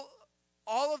all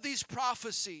of these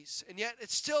prophecies, and yet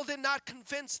it still did not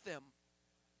convince them.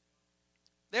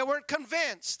 They weren't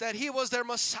convinced that he was their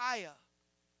Messiah.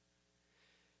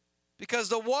 Because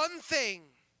the one thing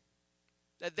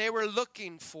that they were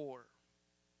looking for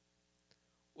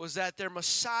was that their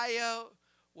Messiah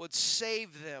would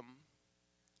save them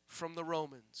from the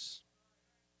Romans.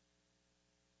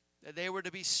 That they were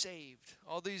to be saved.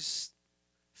 All these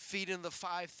feeding the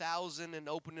 5,000 and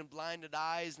opening blinded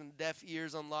eyes and deaf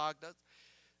ears unlocked.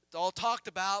 It's all talked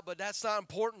about, but that's not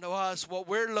important to us. What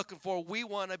we're looking for, we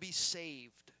want to be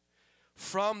saved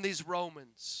from these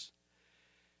Romans.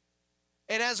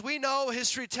 And as we know,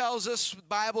 history tells us, the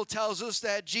Bible tells us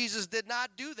that Jesus did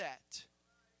not do that.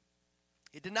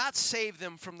 He did not save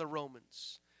them from the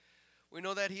Romans. We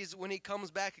know that when he comes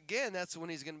back again, that's when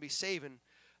he's going to be saving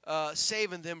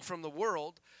them from the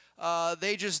world.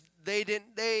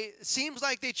 It seems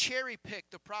like they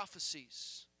cherry-picked the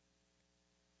prophecies.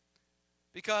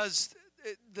 Because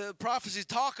the prophecies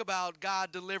talk about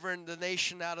God delivering the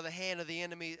nation out of the hand of the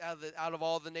enemy, out of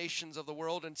all the nations of the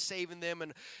world, and saving them,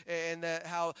 and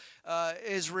how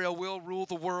Israel will rule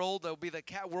the world. There will be the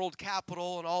world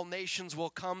capital, and all nations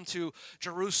will come to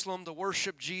Jerusalem to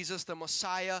worship Jesus, the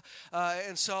Messiah.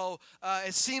 And so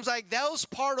it seems like those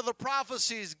part of the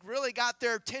prophecies really got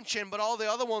their attention, but all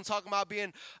the other ones talking about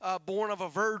being born of a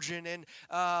virgin, and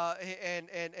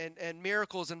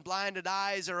miracles, and blinded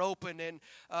eyes are open, and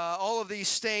all of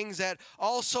these things that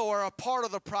also are a part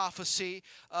of the prophecy,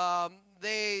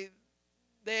 they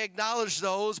they acknowledged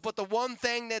those, but the one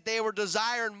thing that they were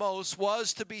desiring most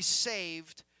was to be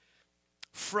saved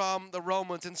from the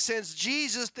Romans. And since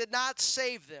Jesus did not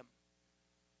save them,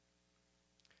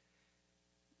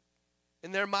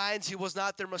 in their minds, he was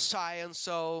not their Messiah, and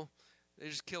so they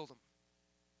just killed him.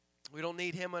 We don't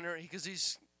need him because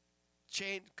he's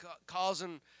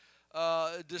causing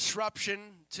disruption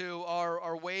to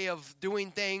our way of doing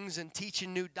things and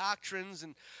teaching new doctrines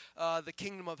and the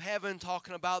kingdom of heaven,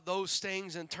 talking about those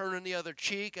things and turning the other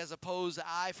cheek as opposed to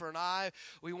eye for an eye.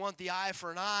 We want the eye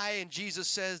for an eye, and Jesus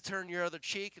says, turn your other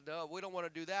cheek. No, we don't want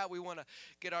to do that. We want to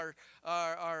get our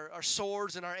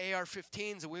swords and our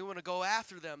AR-15s, and we want to go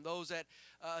after them. Those that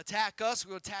attack us,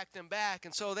 we'll attack them back.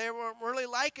 And so they weren't really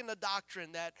liking the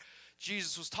doctrine that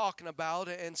Jesus was talking about.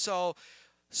 And so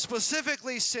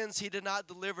specifically, since he did not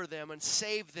deliver them and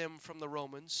save them from the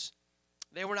Romans,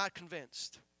 they were not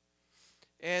convinced.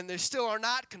 And they still are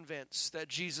not convinced that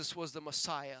Jesus was the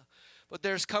Messiah. But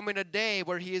there's coming a day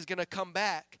where he is going to come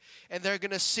back, and they're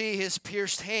going to see his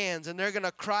pierced hands, and they're going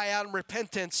to cry out in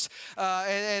repentance,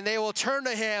 and they will turn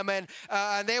to him, and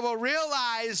they will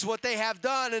realize what they have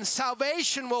done, and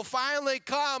salvation will finally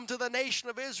come to the nation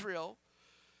of Israel.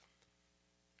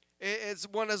 It's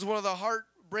one of the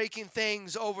heartbreaking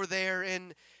things over there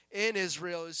in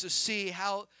Israel is to see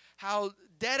how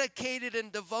dedicated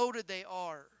and devoted they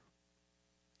are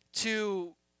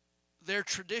to their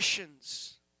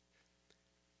traditions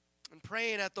and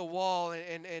praying at the wall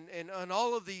and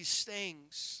all of these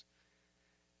things,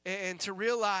 and to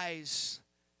realize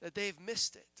that they've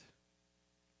missed it.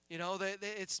 You know,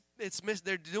 it's missed.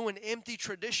 They're doing empty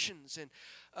traditions, and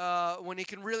when he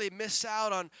can really miss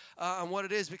out on what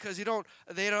it is, because they don't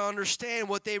understand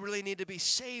what they really need to be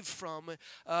saved from.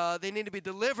 They need to be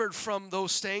delivered from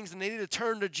those things, and they need to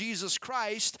turn to Jesus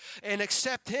Christ and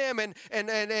accept him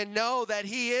and know that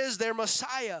he is their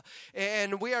Messiah.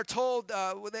 And we are told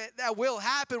that will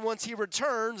happen once he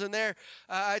returns. And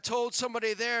I told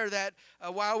somebody there that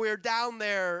while we were down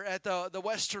there at the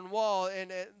Western Wall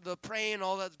and the praying,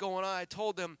 all that's going on, I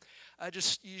told them,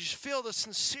 you just feel the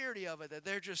sincerity of it, that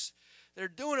they're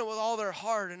doing it with all their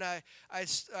heart. And I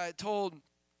told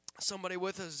somebody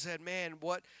with us, said, man,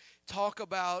 talk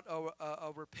about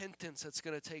a repentance that's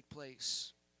going to take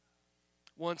place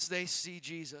once they see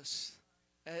Jesus.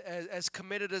 As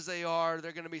committed as they are,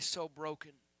 they're going to be so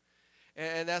broken.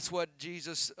 And that's what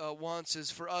Jesus wants,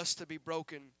 is for us to be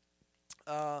broken,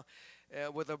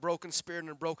 with a broken spirit and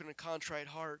a broken and contrite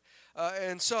heart.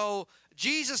 And so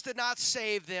Jesus did not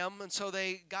save them, and so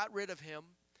they got rid of him.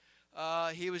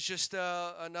 He was just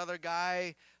another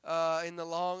guy in the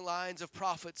long lines of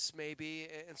prophets, maybe,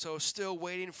 and so still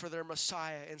waiting for their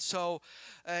Messiah. And so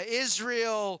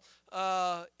Israel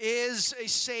is a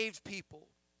saved people,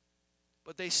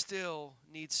 but they still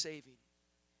need saving.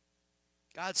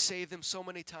 God saved them so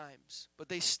many times, but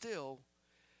they still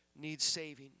need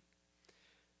saving.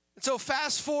 And so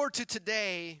fast forward to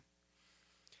today,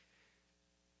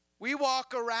 we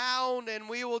walk around and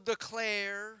we will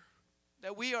declare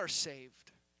that we are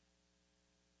saved.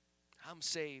 I'm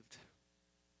saved.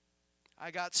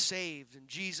 I got saved, and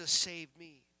Jesus saved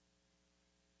me.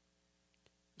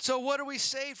 So what are we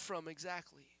saved from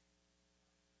exactly?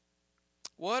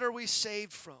 What are we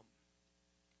saved from?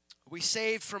 Are we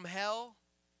saved from hell?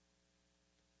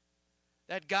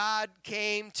 That God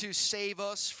came to save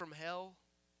us from hell?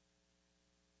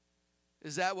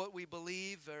 Is that what we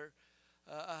believe? Or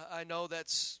I know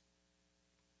that's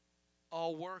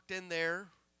all worked in there.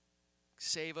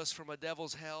 Save us from a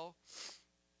devil's hell.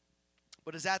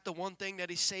 But is that the one thing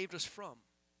that he saved us from?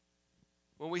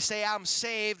 When we say I'm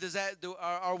saved,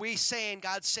 are we saying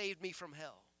God saved me from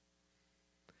hell?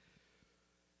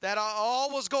 That all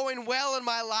was going well in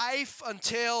my life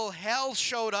until hell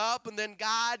showed up, and then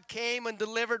God came and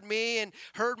delivered me and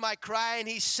heard my cry, and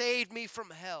he saved me from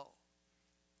hell.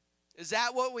 Is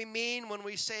that what we mean when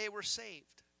we say we're saved?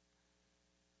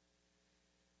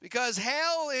 Because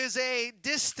hell is a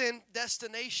distant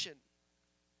destination.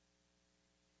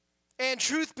 And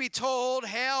truth be told,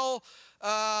 hell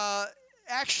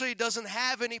actually doesn't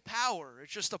have any power.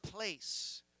 It's just a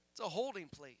place. It's a holding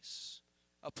place,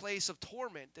 a place of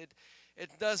torment. It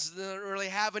doesn't really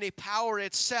have any power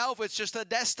itself. It's just a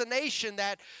destination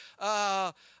that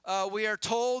we are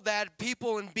told that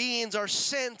people and beings are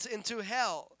sent into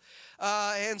hell.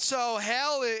 And so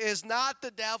hell is not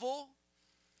the devil.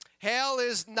 Hell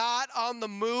is not on the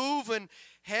move, and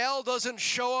hell doesn't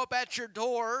show up at your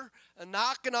door,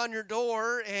 knocking on your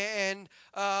door. And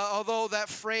although that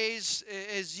phrase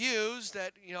is used,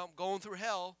 that, I'm going through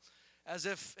hell, as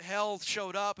if hell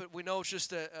showed up, we know it's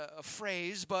just a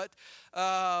phrase. But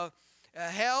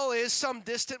Hell is some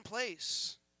distant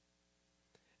place.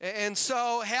 And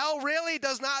so hell really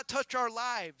does not touch our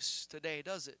lives today,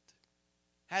 does it?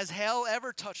 Has hell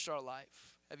ever touched our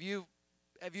life? Have you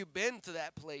been to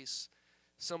that place,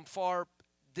 some far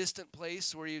distant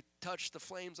place where you touch the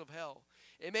flames of hell?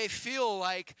 It may feel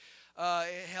like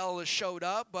hell has showed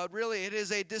up, but really it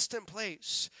is a distant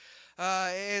place.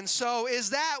 And so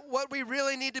is that what we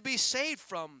really need to be saved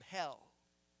from? Hell.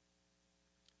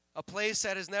 A place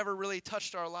that has never really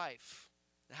touched our life.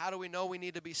 How do we know we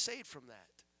need to be saved from that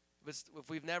if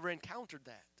we've never encountered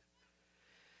that?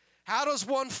 How does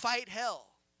one fight hell?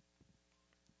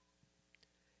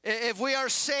 If we are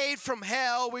saved from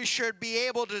hell, we should be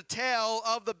able to tell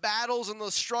of the battles and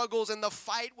the struggles and the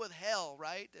fight with hell,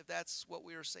 right? If that's what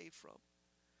we are saved from.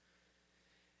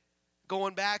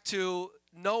 Going back to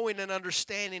knowing and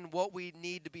understanding what we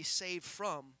need to be saved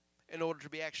from in order to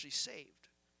be actually saved.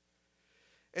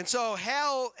 And so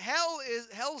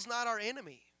hell's not our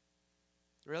enemy.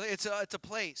 Really, it's a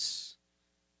place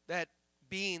that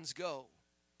beings go.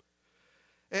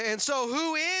 And so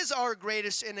who is our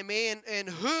greatest enemy, and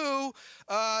who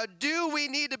do we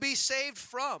need to be saved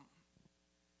from?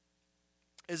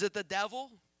 Is it the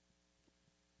devil?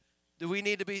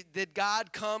 Did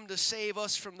God come to save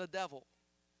us from the devil?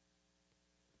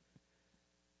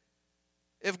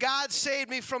 If God saved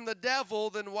me from the devil,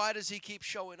 then why does he keep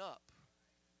showing up?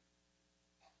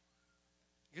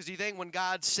 Because you think when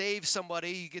God saves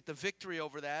somebody, you get the victory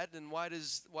over that, then why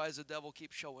does the devil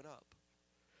keep showing up?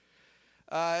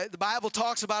 The Bible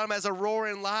talks about him as a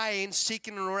roaring lion,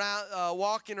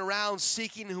 walking around,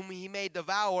 seeking whom he may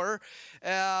devour.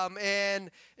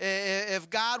 And if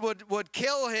God would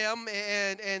kill him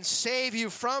and save you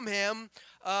from him,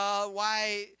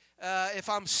 if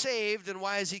I'm saved, then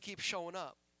why does he keep showing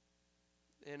up?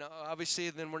 And obviously,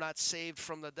 then we're not saved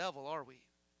from the devil, are we?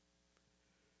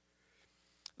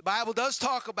 The Bible does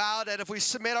talk about that if we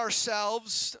submit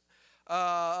ourselves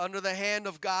under the hand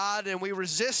of God and we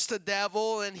resist the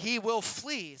devil, and he will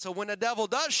flee. So when the devil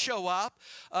does show up,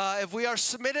 if we are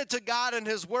submitted to God and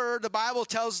his word, the Bible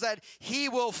tells us that he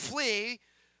will flee,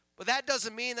 but that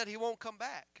doesn't mean that he won't come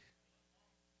back.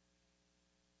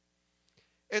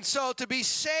 And so to be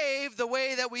saved, the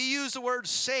way that we use the word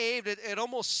saved, it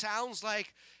almost sounds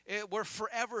like we're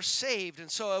forever saved.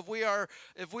 And so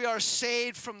if we are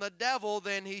saved from the devil,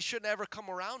 then he should never come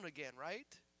around again, right?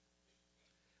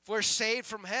 If we're saved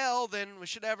from hell, then we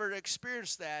should never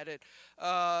experience that.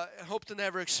 Hope to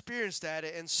never experience that.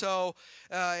 And so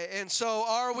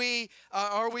are we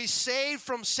saved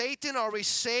from Satan? Are we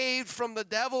saved from the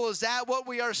devil? Is that what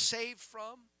we are saved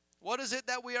from? What is it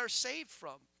that we are saved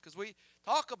from? Because we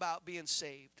talk about being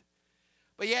saved.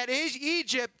 But yet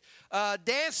Egypt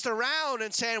danced around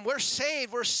and saying, we're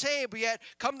saved. But yet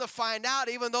come to find out,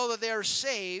 even though that they're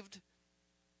saved,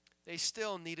 they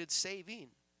still needed saving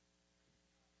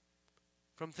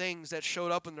from things that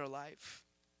showed up in their life.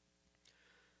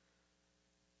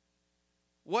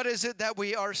 What is it that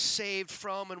we are saved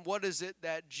from, and what is it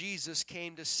that Jesus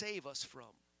came to save us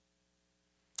from?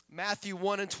 Matthew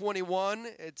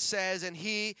 1:21, it says, and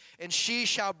she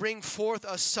shall bring forth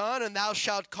a son, and thou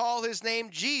shalt call his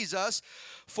name Jesus,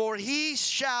 for he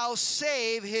shall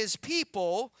save his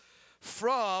people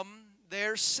from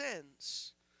their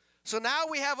sins. So now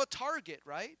we have a target,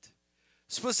 right?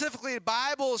 Specifically, the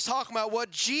Bible is talking about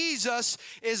what Jesus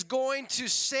is going to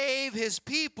save his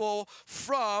people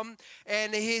from,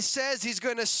 and he says he's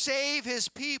going to save his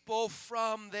people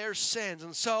from their sins.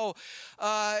 And so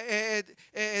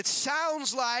it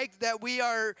sounds like that we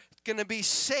are going to be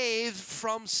saved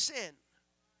from sin.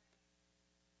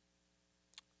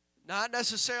 Not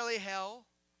necessarily hell,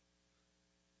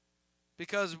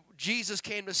 because Jesus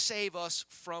came to save us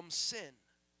from sin.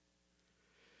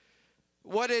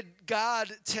 What did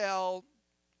God tell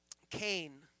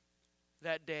Cain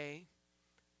that day?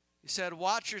 He said,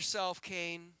 watch yourself,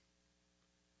 Cain.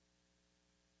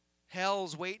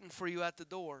 Hell's waiting for you at the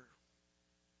door.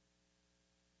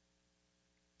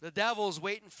 The devil's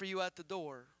waiting for you at the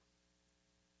door.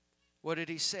 What did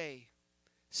he say?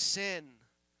 Sin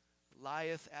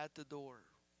lieth at the door.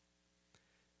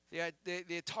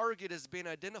 The target has been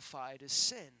identified as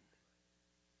sin.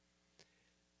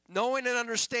 Knowing and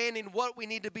understanding what we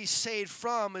need to be saved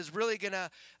from is really going to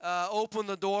open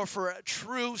the door for a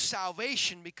true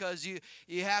salvation, because you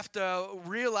have to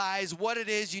realize what it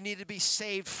is you need to be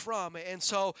saved from. And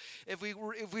so if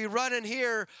we run in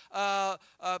here,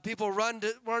 people run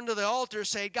to the altar,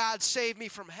 say, God, save me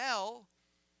from hell.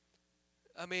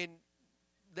 I mean,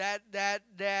 that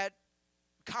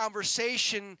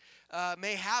conversation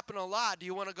may happen a lot. Do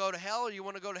you want to go to hell or do you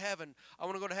want to go to heaven? I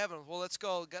want to go to heaven. Well, let's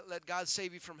go. Let God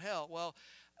save you from hell. Well,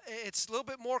 it's a little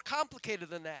bit more complicated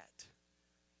than that,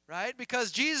 right?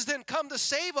 Because Jesus didn't come to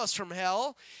save us from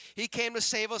hell. He came to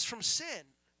save us from sin.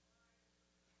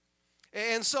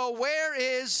 And so where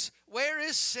is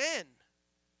sin?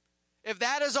 If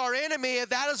that is our enemy, if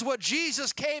that is what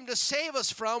Jesus came to save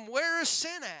us from, where is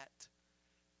sin at?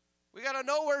 We got to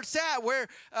know where it's at.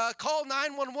 Call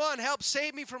 911, help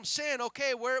save me from sin.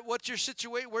 Okay, what's your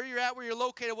situation? Where you're at? Where you're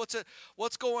located?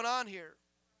 What's going on here?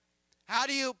 How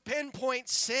do you pinpoint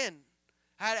sin?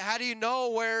 How do you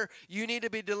know where you need to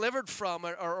be delivered from,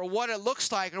 or what it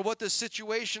looks like, or what the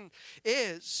situation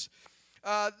is?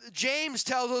 James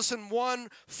tells us in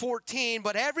 1:14,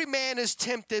 but every man is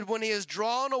tempted when he is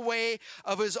drawn away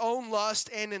of his own lust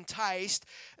and enticed,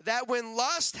 that when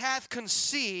lust hath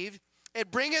conceived,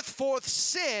 it bringeth forth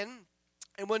sin,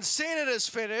 and when sin it is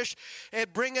finished,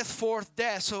 it bringeth forth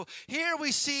death. So here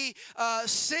we see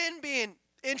sin being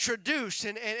introduced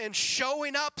and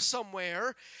showing up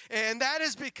somewhere, and that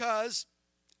is because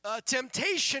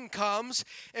temptation comes,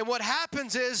 and what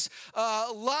happens is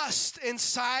lust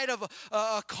inside of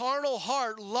a carnal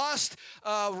heart, lust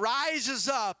rises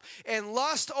up, and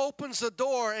lust opens the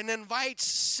door and invites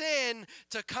sin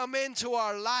to come into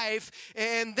our life.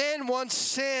 And then once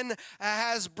sin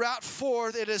has brought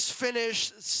forth, it is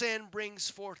finished, sin brings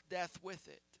forth death with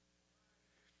it.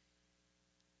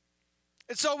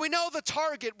 And so we know the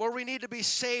target where we need to be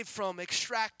saved from,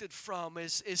 extracted from,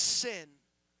 is sin.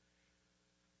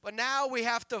 But now we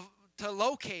have to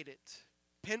locate it,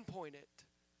 pinpoint it.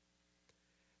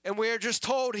 And we're just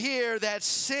told here that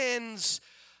sin's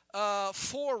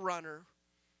forerunner,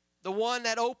 the one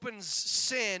that opens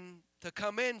sin to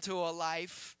come into a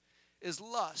life, is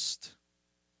lust.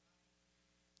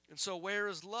 And so where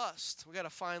is lust? We got to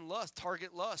find lust,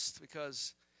 target lust,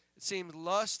 because it seems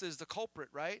lust is the culprit,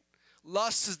 right?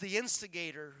 Lust is the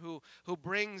instigator who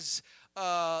brings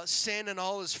sin and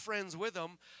all his friends with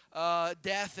him,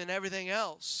 death and everything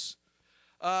else.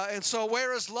 And so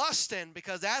where is lust in?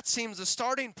 Because that seems the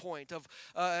starting point of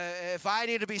if I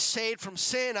need to be saved from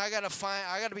sin, I got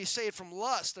to be saved from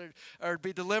lust or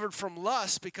be delivered from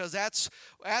lust, because that's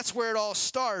where it all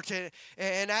starts.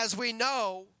 And as we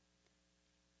know,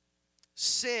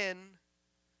 sin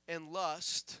and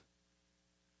lust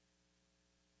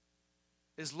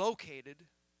is located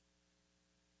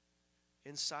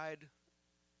inside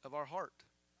of our heart.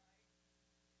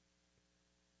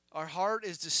 Our heart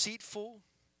is deceitful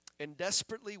and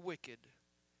desperately wicked,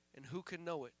 and who can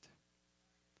know it?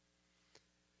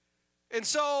 And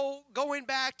so, going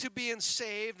back to being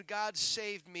saved, God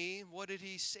saved me. What did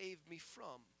He save me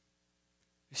from?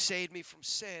 He saved me from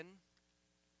sin.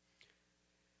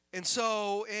 And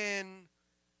so, in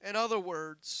other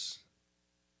words,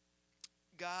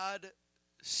 God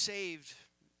saved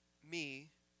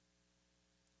me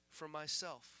from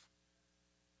myself.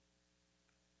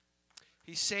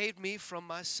 He saved me from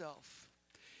myself.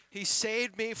 He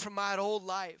saved me from my old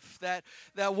life, that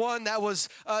one that was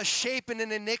shapen in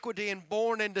iniquity and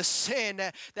born into sin,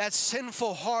 that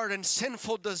sinful heart and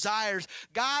sinful desires.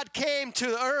 God came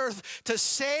to earth to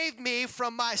save me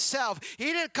from myself. He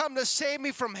didn't come to save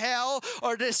me from hell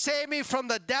or to save me from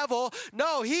the devil.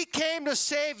 No, He came to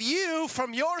save you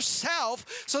from yourself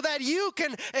so that you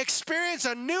can experience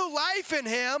a new life in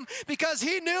Him, because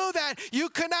He knew that you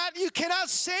cannot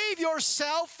save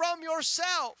yourself from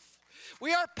yourself.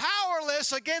 We are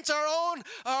powerless against our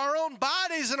own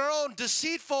bodies and our own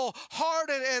deceitful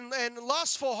heart and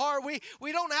lustful heart.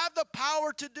 We don't have the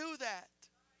power to do that.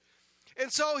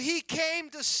 And so He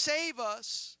came to save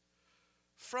us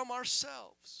from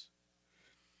ourselves.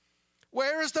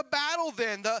 Where is the battle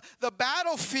then? The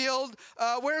battlefield,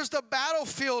 where's the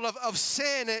battlefield of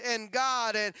sin and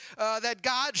God, and that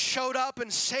God showed up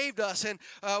and saved us? And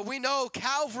we know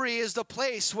Calvary is the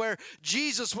place where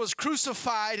Jesus was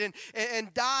crucified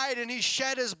and died, and He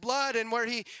shed His blood, and where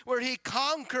he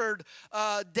conquered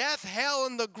death, hell,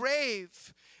 and the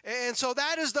grave. And so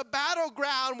that is the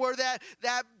battleground where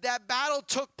that battle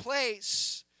took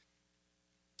place.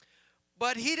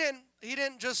 But He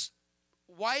didn't just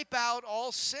wipe out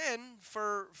all sin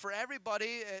for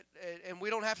everybody, and we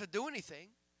don't have to do anything.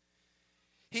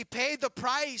 He paid the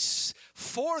price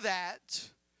for that.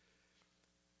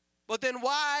 But then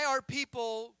why are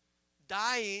people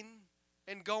dying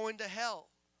and going to hell?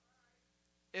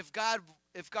 If God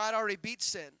already beat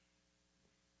sin,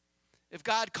 if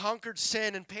God conquered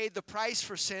sin and paid the price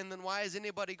for sin, then why is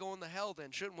anybody going to hell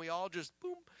then? Shouldn't we all just,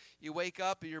 boom, you wake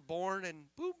up, you're born, and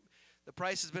boom, The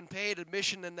price has been paid.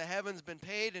 Admission in the heaven's been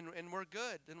paid, and we're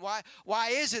good. And why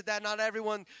is it that not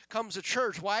everyone comes to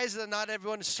church? Why is it that not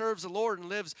everyone serves the Lord and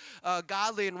lives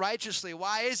godly and righteously?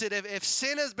 Why is it if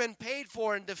sin has been paid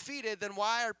for and defeated, then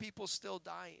why are people still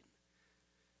dying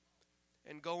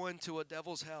and going to a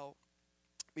devil's hell?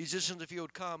 Musicians, if you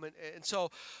would come. And so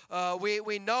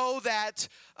we know that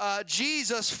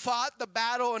Jesus fought the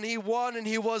battle and he won and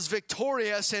he was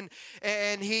victorious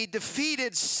and he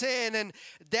defeated sin and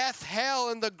death,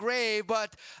 hell, and the grave.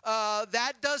 But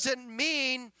that doesn't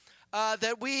mean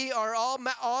that we are all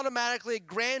automatically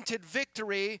granted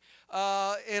victory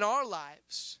in our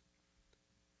lives.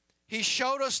 He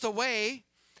showed us the way.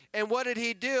 And what did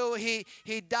he do? He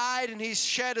died and he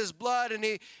shed his blood and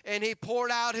he poured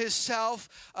out himself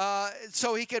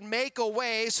so he could make a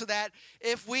way so that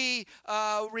if we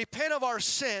repent of our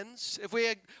sins, if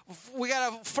we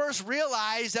got to first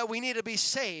realize that we need to be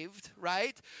saved,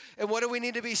 right? And what do we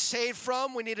need to be saved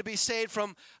from? We need to be saved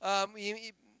from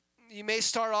you may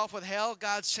start off with hell.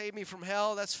 God save me from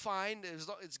hell. That's fine.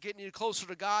 It's getting you closer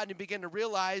to God, and you begin to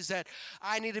realize that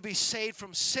I need to be saved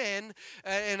from sin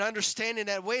and understanding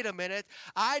that, wait a minute,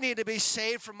 I need to be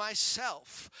saved from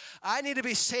myself. I need to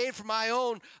be saved from my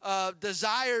own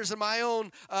desires and my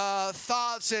own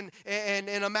thoughts and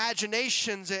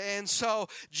imaginations. And so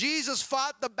Jesus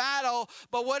fought the battle,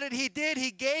 but what did he did?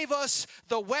 He gave us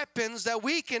the weapons that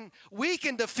we can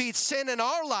defeat sin in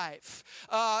our life.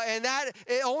 And that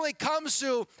it only comes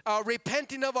to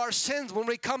repenting of our sins when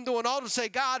we come to an altar and say,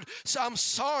 God, I'm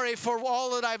sorry for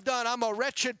all that I've done. I'm a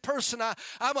wretched person.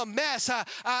 I'm a mess.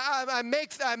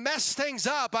 I mess things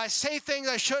up. I say things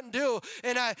I shouldn't do,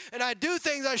 and I do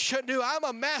things I shouldn't do. I'm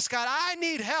a mess, God. I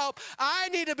need help. I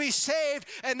need to be saved,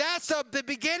 and that's the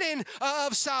beginning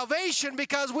of salvation,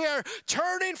 because we are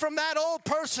turning from that old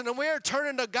person and we are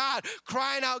turning to God,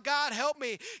 crying out, God, help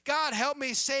me. God, help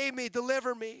me, save me,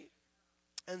 deliver me.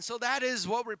 And so that is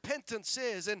what repentance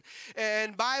is.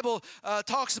 And Bible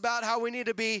talks about how we need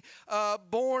to be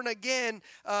born again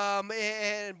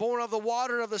and born of the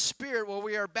water and of the Spirit, where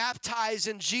we are baptized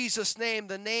in Jesus' name,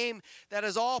 the name that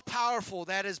is all powerful,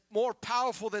 that is more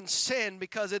powerful than sin,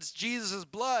 because it's Jesus'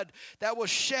 blood that was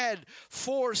shed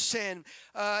for sin.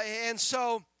 And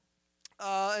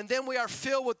then we are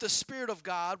filled with the Spirit of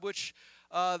God, which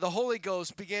the Holy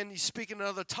Ghost begin speaking in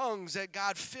other tongues, that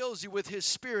God fills you with His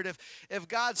Spirit. If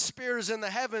God's Spirit is in the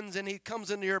heavens and He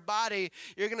comes into your body,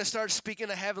 you're going to start speaking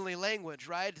a heavenly language,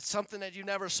 right? It's something that you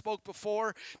never spoke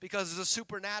before because it's a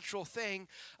supernatural thing.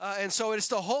 And so it's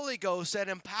the Holy Ghost that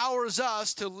empowers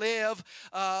us to live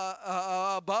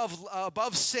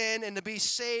above sin and to be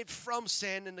saved from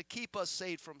sin and to keep us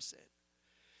saved from sin.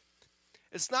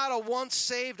 It's not a once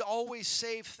saved, always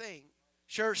saved thing.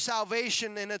 Sure,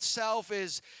 salvation in itself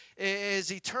is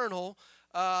eternal,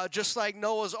 just like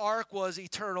Noah's Ark was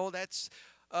eternal. That's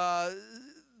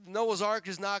Noah's Ark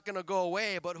is not going to go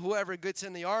away, but whoever gets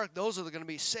in the ark, those are going to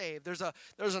be saved.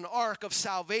 There's an ark of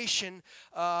salvation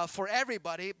for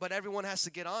everybody, but everyone has to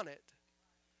get on it.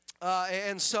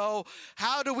 And so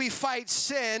how do we fight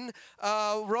sin?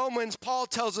 Paul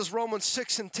tells us, Romans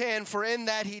 6:10, for in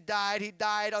that he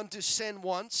died unto sin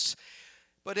once.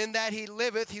 But in that he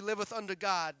liveth unto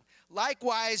God.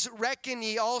 Likewise, reckon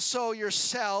ye also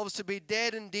yourselves to be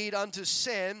dead indeed unto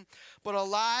sin, but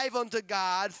alive unto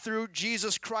God through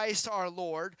Jesus Christ our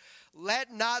Lord.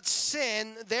 Let not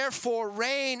sin therefore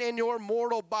reign in your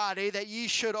mortal body, that ye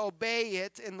should obey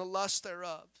it in the lust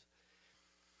thereof.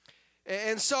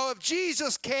 And so if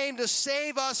Jesus came to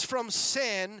save us from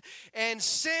sin, and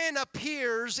sin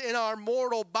appears in our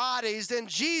mortal bodies, then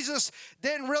Jesus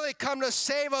didn't really come to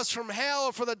save us from hell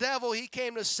or for the devil. He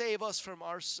came to save us from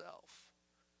ourselves.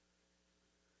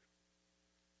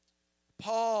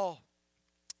 Paul,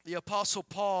 the Apostle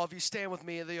Paul, if you stand with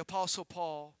me, the Apostle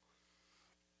Paul,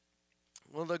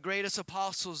 one of the greatest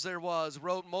apostles there was,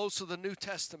 wrote most of the New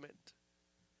Testament.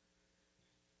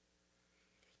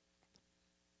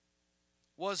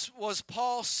 Was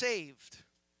Paul saved?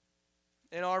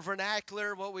 In our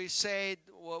vernacular, what we say,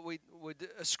 what we would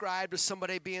ascribe to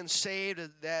somebody being saved,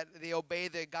 that they obey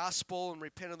the gospel and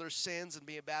repent of their sins and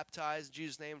be baptized in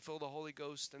Jesus' name and fill the Holy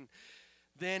Ghost, and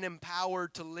then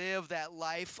empowered to live that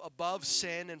life above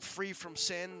sin and free from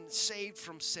sin, saved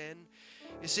from sin.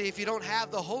 You see, if you don't have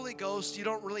the Holy Ghost, you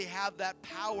don't really have that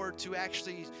power to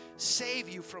actually save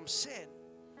you from sin,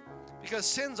 because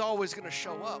sin's always going to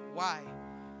show up. Why?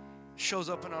 Shows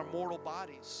up in our mortal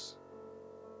bodies.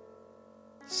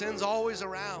 Sin's always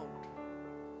around.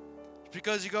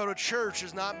 Because you go to church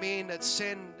does not mean that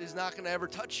sin is not going to ever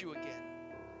touch you again.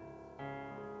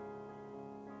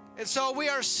 And so we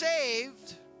are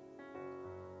saved.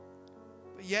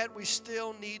 But yet we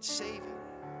still need saving.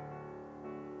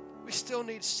 We still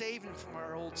need saving from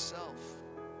our old self.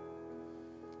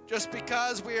 Just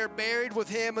because we are buried with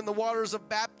him in the waters of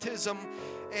baptism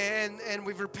and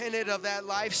we've repented of that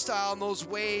lifestyle and those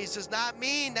ways does not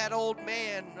mean that old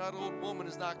man, that old woman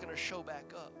is not going to show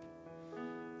back up.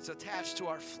 It's attached to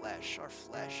our flesh. Our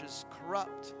flesh is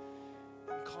corrupt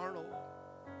and carnal.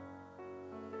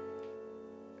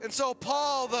 And so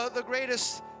Paul, the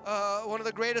greatest, one of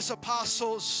the greatest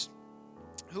apostles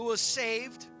who was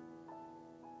saved,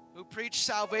 who preached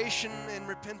salvation and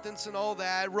repentance and all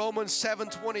that. Romans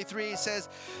 7:23 says,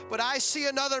 "But I see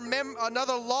another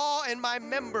law in my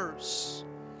members,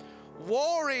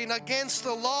 warring against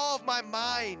the law of my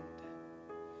mind,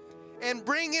 and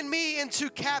bringing me into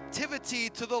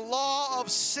captivity to the law of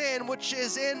sin which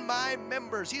is in my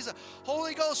members." He's a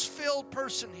Holy Ghost-filled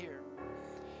person here.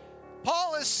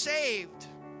 Paul is saved.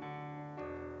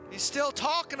 He's still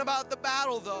talking about the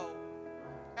battle, though,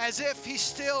 as if he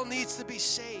still needs to be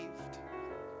saved,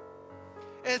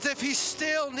 as if he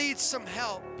still needs some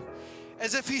help,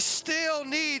 as if he still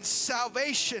needs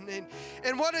salvation.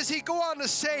 And what does he go on to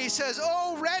say? He says,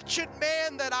 "Oh, wretched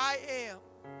man that I am."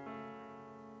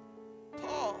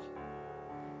 Paul,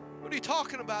 what are you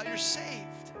talking about? You're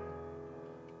saved.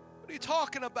 What are you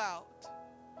talking about?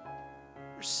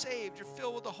 You're saved. You're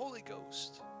filled with the Holy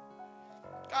Ghost.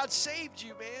 God saved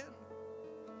you, man.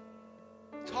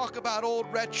 Talk about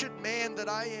old wretched man that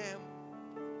I am.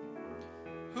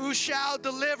 Who shall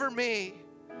deliver me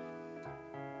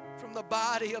from the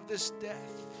body of this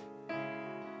death?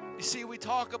 You see, we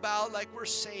talk about like we're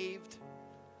saved.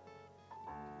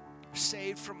 We're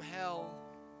saved from hell,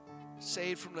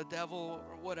 saved from the devil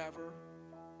or whatever.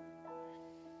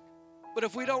 But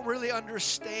if we don't really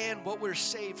understand what we're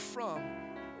saved from,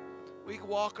 we can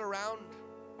walk around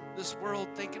this world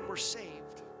thinking we're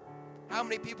saved. How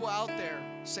many people out there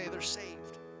say they're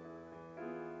saved?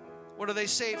 What are they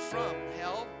saved from?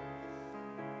 Hell?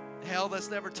 Hell that's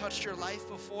never touched your life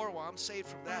before? Well, I'm saved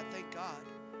from that, thank God.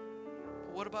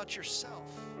 But what about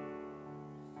yourself?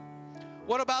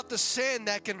 What about the sin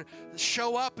that can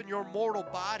show up in your mortal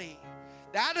body?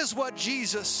 That is what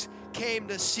Jesus came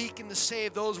to seek and to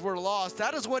save those who were lost.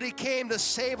 That is what he came to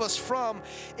save us from,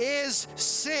 is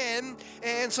sin.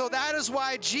 And so that is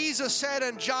why Jesus said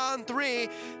in John 3,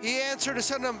 he answered and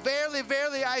said to them, "Verily,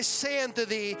 verily, I say unto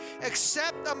thee,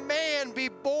 except a man be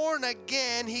born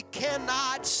again, he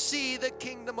cannot see the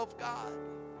kingdom of God."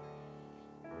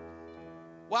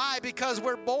 Why? Because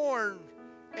we're born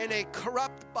in a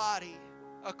corrupt body,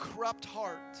 a corrupt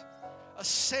heart, a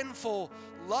sinful,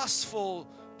 lustful,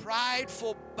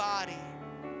 prideful body.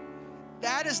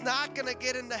 That is not going to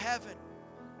get into heaven.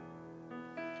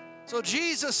 So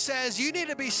Jesus says you need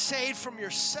to be saved from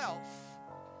yourself.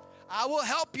 I will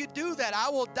help you do that.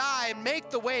 I will die and make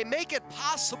the way, make it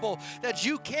possible that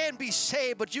you can be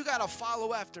saved, but you got to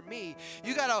follow after me.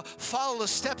 You got to follow the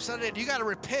steps I did. You got to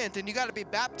repent and you got to be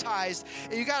baptized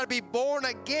and you got to be born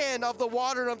again of the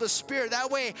water and of the Spirit.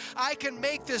 That way I can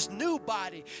make this new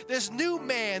body, this new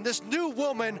man, this new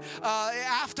woman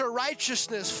after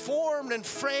righteousness, formed and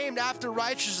framed after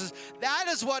righteousness. That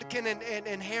is what can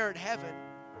inherit heaven,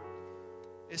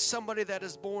 is somebody that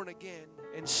is born again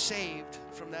and saved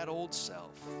from that old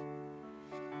self.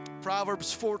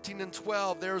 Proverbs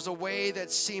 14:12, "There is a way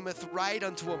that seemeth right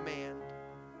unto a man."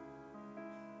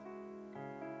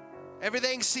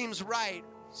 Everything seems right,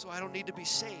 so I don't need to be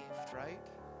saved, right?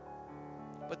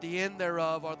 But the end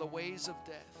thereof are the ways of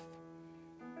death.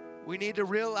 We need to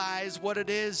realize what it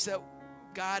is that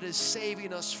God is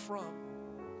saving us from.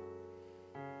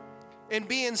 And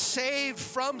being saved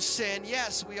from sin,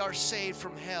 yes, we are saved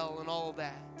from hell and all of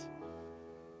that.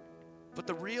 But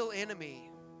the real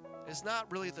enemy is not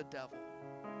really the devil.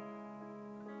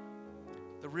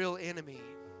 The real enemy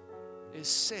is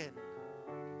sin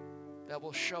that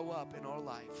will show up in our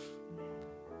life,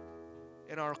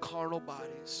 in our carnal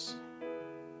bodies.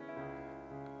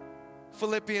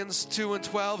 Philippians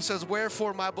 2:12 says,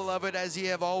 "Wherefore, my beloved, as ye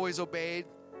have always obeyed,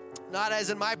 not as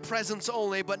in my presence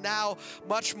only, but now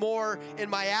much more in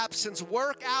my absence,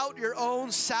 work out your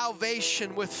own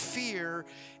salvation with fear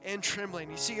and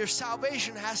trembling." You see, your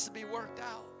salvation has to be worked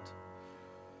out.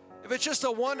 If it's just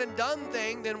a one and done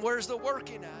thing, then where's the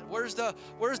working at? Where's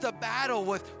the battle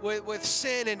with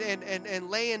sin and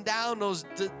laying down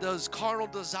those carnal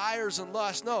desires and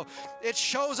lusts? No, it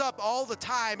shows up all the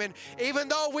time. And even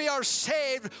though we are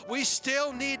saved, we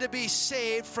still need to be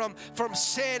saved from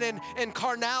sin and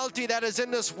carnality that is in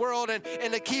this world and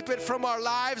to keep it from our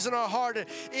lives and our heart. And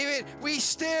even we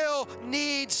still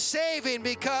need saving,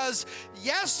 because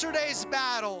yesterday's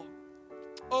battle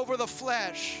over the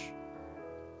flesh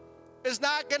is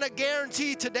not going to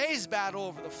guarantee today's battle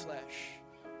over the flesh.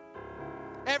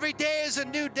 Every day is a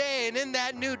new day, and in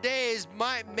that new day is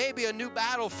maybe a new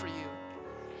battle for you.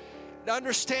 To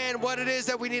understand what it is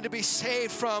that we need to be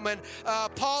saved from. And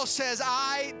Paul says,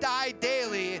 I die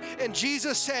daily. And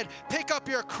Jesus said, pick up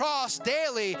your cross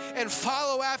daily and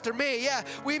follow after me. Yeah,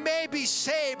 we may be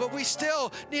saved, but we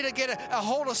still need to get a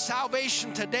hold of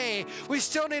salvation today. We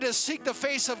still need to seek the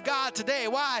face of God today.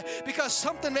 Why? Because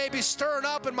something may be stirring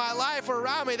up in my life or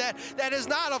around me that is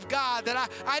not of God, that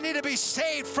I need to be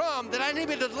saved from, that I need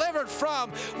to be delivered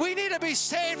from. We need to be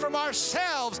saved from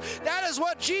ourselves. That is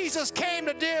what Jesus came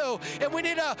to do. And we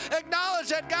need to acknowledge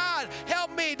that, God,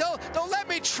 help me. Don't let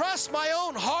me trust my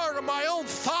own heart or my own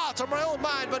thoughts or my own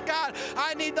mind. But God,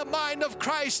 I need the mind of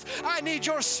Christ. I need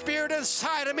your spirit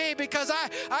inside of me, because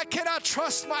I cannot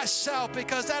trust myself,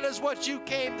 because that is what you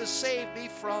came to save me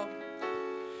from.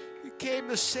 You came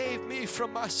to save me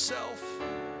from myself.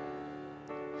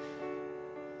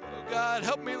 Oh God,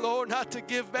 help me, Lord, not to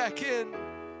give back in.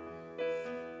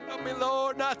 Help me,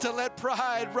 Lord, not to let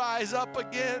pride rise up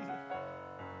again.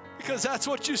 Because that's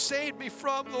what you saved me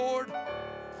from, Lord.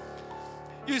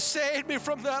 You saved me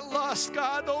from that lust,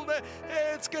 God. Don't let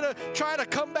it's going to try to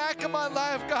come back in my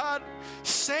life, God.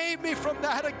 Save me from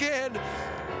that again.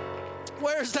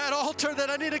 Where's that altar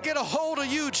that I need to get a hold of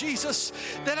you, Jesus?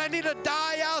 That I need to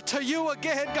die out to you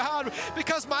again, God,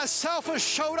 because myself has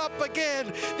showed up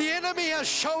again. The enemy has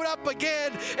showed up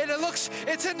again, and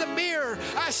it's in the mirror.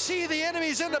 I see the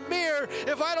enemy's in the mirror.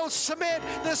 If I don't submit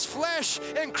this flesh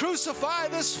and crucify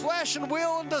this flesh and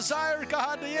will and desire,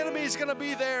 God, the enemy's going to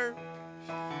be there.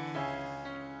 I'm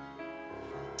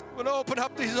going to open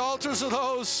up these altars of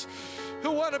those who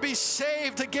want to be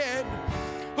saved again,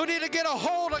 who need to get a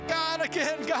hold of God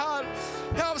again. God,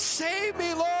 help save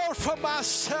me, Lord, from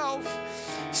myself.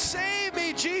 Save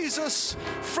me, Jesus,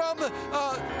 from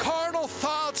carnal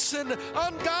thoughts and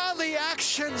ungodly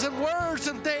actions and words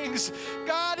and things.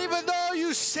 God, even though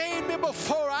you saved me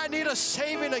before, I need a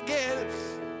saving again.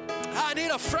 I need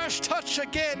a fresh touch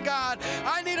again, God.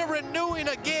 I need a renewing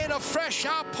again, a fresh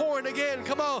outpouring again.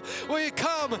 Come on, will you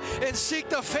come and seek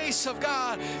the face of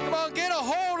God? Come on, get a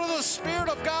hold of the Spirit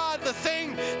of God, the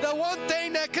one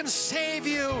thing that can save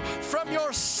you from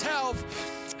yourself.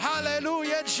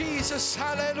 Hallelujah, Jesus,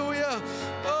 hallelujah.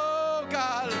 Oh,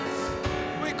 God,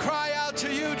 we cry out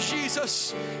to you,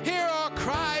 Jesus. Hear our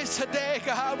cries today,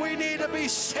 God. We need to be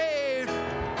saved.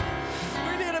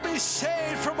 Be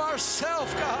saved from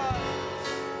ourselves, God.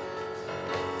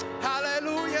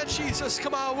 Hallelujah, Jesus.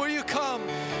 Come on, will you come?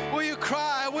 Will you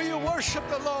cry? Will you worship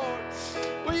the Lord?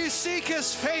 Will you seek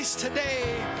his face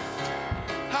today?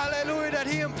 Hallelujah, that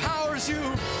he empowers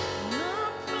you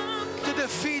to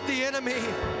defeat the enemy,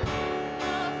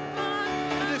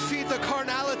 to defeat the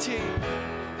carnality.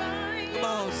 Come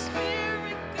on.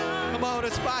 Come on,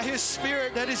 it's by his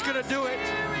Spirit that he's going to do it.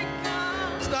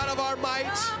 It's not of our might.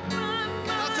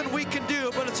 Nothing we can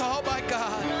do, but it's all by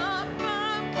God.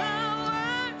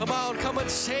 Come on, come and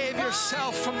save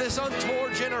yourself from this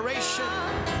untoward generation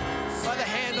by the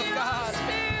hand of God.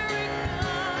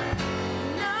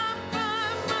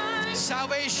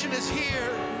 Salvation is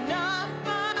here.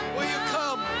 Will you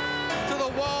come to the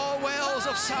wells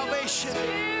of salvation?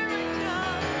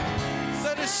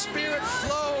 Let his Spirit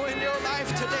flow in your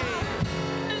life today.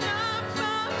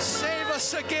 Save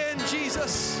us again,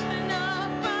 Jesus.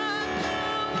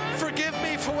 Forgive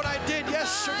me for what I did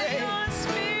yesterday.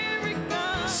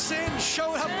 Sin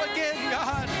showed up again,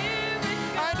 God.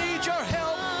 I need your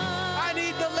help. I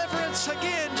need deliverance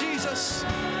again, Jesus.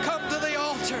 Come to the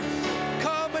altar.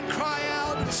 Come and cry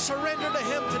out and surrender to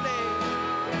him today.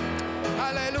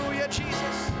 Hallelujah,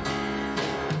 Jesus.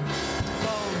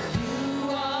 You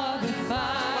are the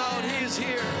fire. Lord, he is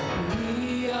here.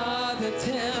 We are the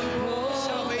temple.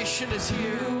 Salvation is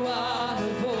here. You are the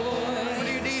voice. What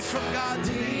do you need from God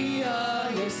today? We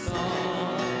are your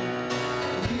song.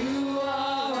 You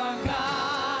are our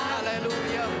God.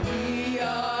 Hallelujah. We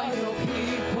are your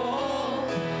people.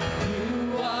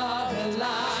 You are the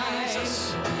light.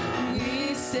 Jesus.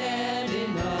 We stand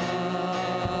in awe.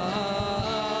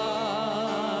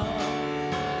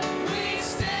 We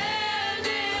stand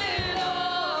in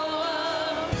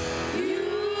awe of you.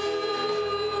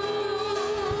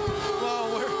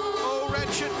 Oh,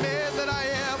 wretched man that I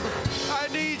am, I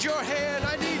need your hand.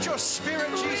 I need your Spirit,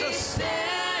 Jesus.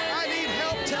 I need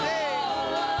help today.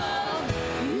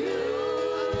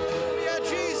 Yeah,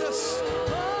 Jesus.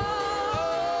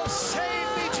 Oh, save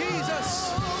me,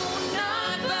 Jesus.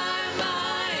 Not by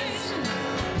might,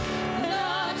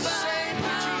 not Save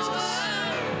me, Jesus.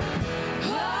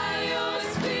 by your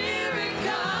Spirit,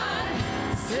 God.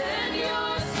 Send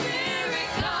your Spirit,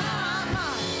 God.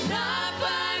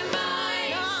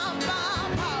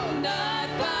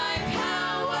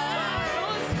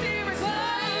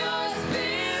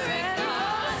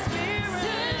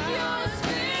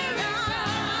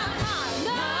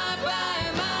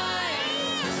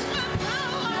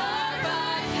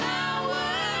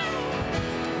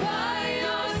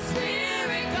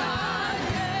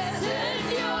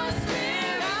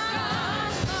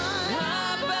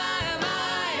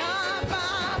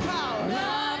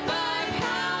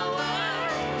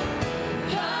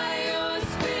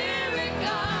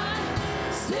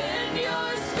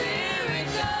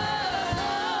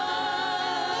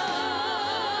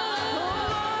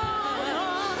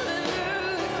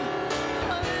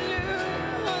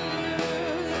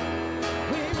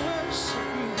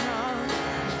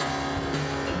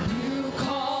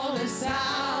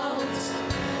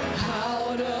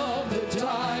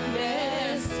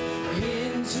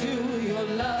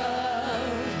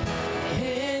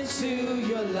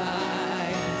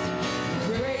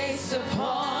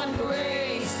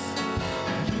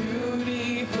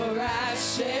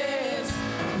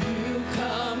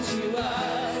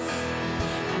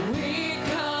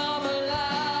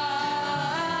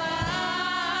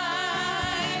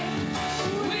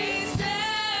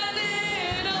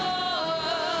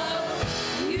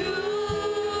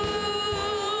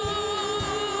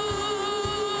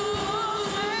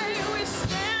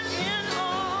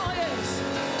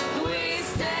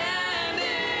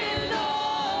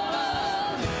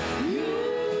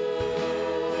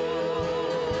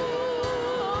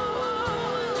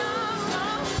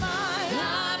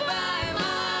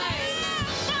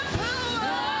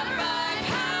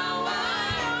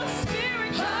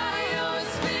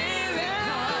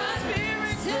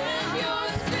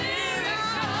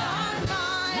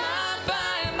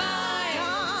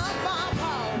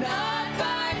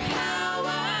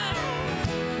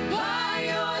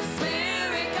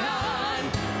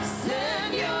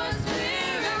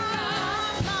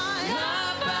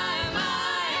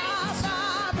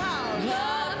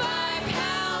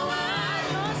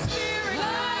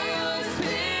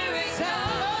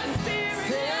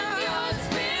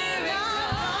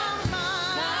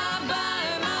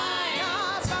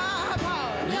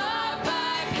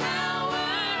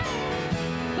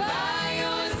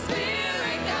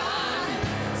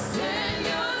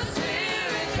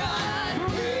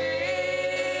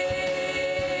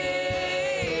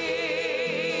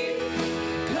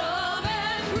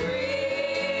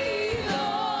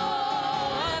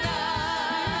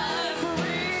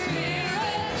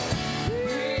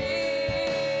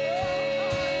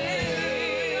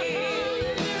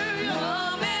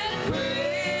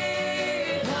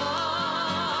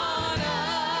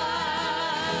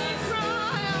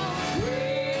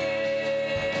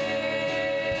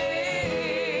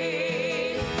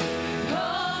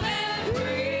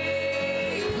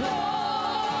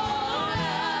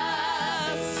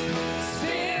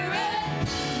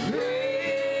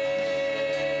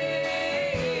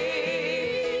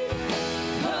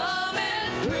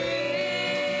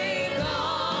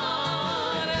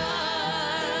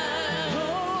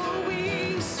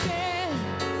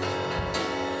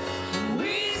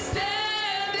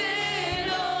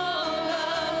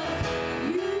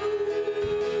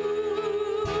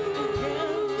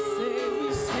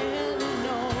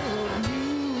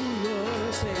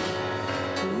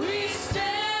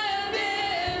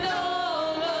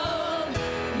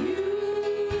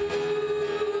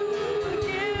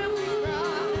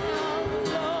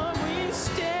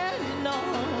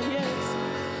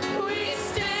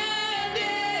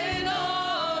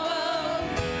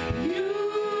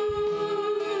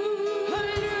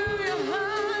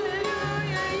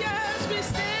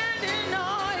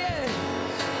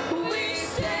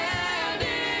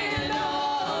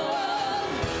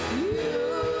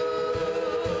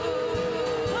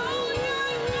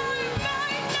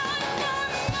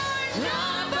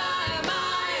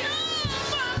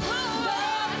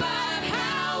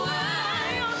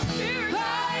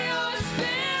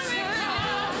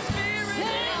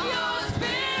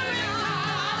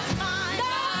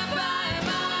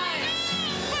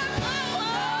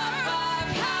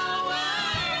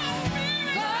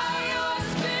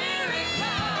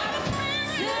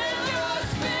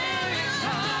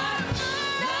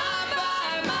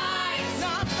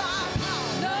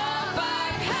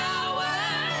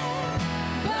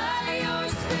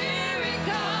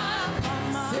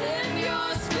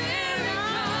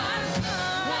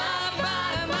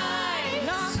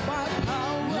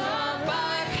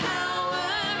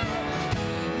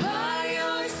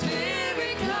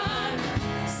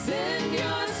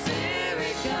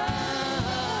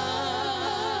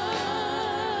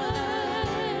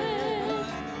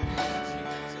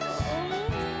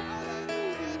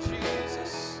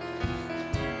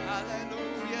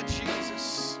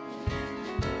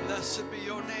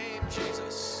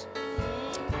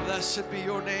 Blessed be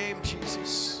your name,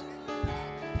 Jesus.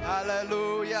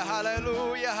 Hallelujah,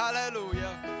 hallelujah,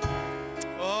 hallelujah.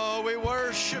 Oh, we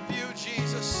worship you,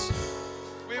 Jesus.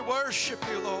 We worship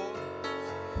you, Lord.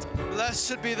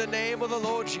 Blessed be the name of the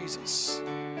Lord Jesus.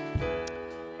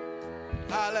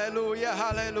 Hallelujah,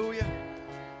 hallelujah.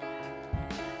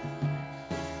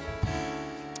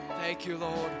 Thank you,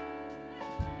 Lord.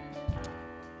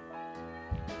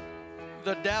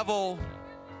 The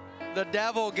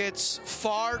devil gets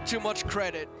far too much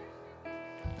credit.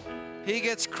 He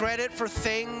gets credit for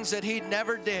things that he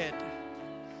never did.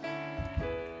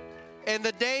 And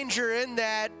the danger in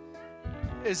that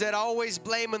is that always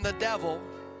blaming the devil,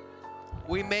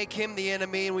 we make him the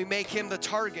enemy and we make him the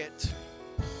target.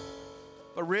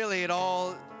 But really, it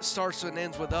all starts and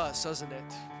ends with us, doesn't it?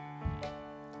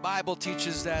 The Bible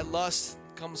teaches that lust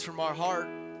comes from our heart,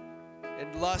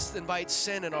 and lust invites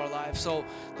sin in our life. So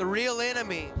the real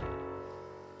enemy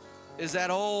is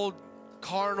that old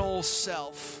carnal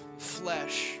self,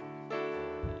 flesh,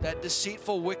 that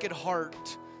deceitful, wicked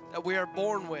heart that we are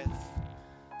born with.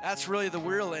 That's really the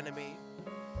real enemy.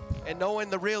 And knowing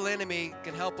the real enemy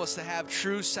can help us to have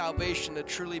true salvation, to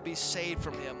truly be saved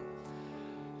from him.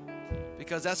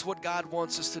 Because that's what God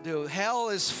wants us to do. Hell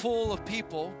is full of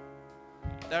people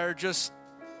that are just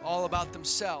all about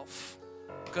themselves,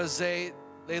 because they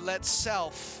let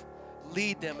self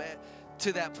lead them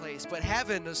to that place. But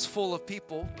heaven is full of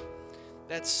people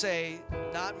that say,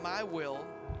 not my will,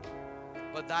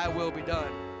 but thy will be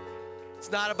done.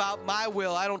 It's not about my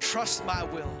will. I don't trust my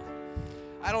will.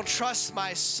 I don't trust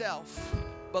myself,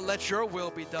 but let your will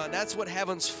be done. That's what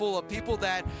heaven's full of. People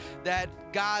that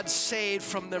God saved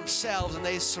from themselves and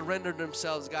they surrendered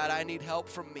themselves. God, I need help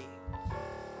from me.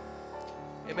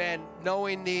 Amen.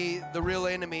 Knowing the real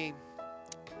enemy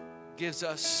gives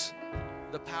us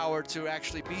the power to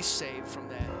actually be saved from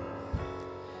that.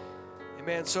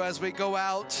 Amen. So as we go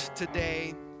out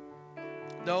today,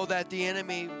 know that the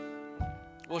enemy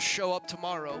will show up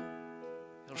tomorrow.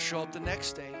 He'll show up the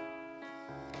next day.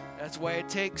 That's why it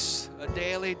takes a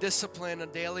daily discipline, a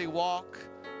daily walk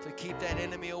to keep that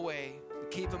enemy away, to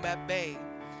keep him at bay.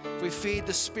 If we feed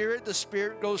the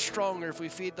spirit goes stronger. If we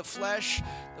feed the flesh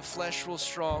will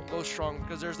go strong,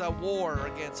 because there's that war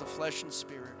against the flesh and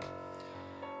spirit.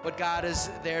 But God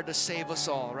is there to save us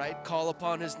all, right? Call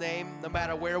upon his name no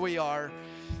matter where we are.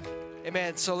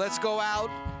 Amen. So let's go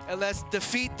out and let's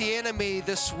defeat the enemy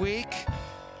this week,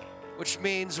 which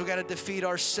means we got to defeat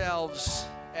ourselves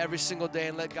every single day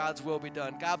and let God's will be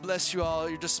done. God bless you all.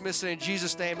 You're dismissed in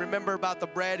Jesus' name. Remember about the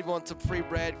bread. If you want some free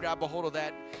bread, grab a hold of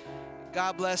that.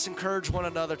 God bless. Encourage one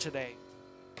another today.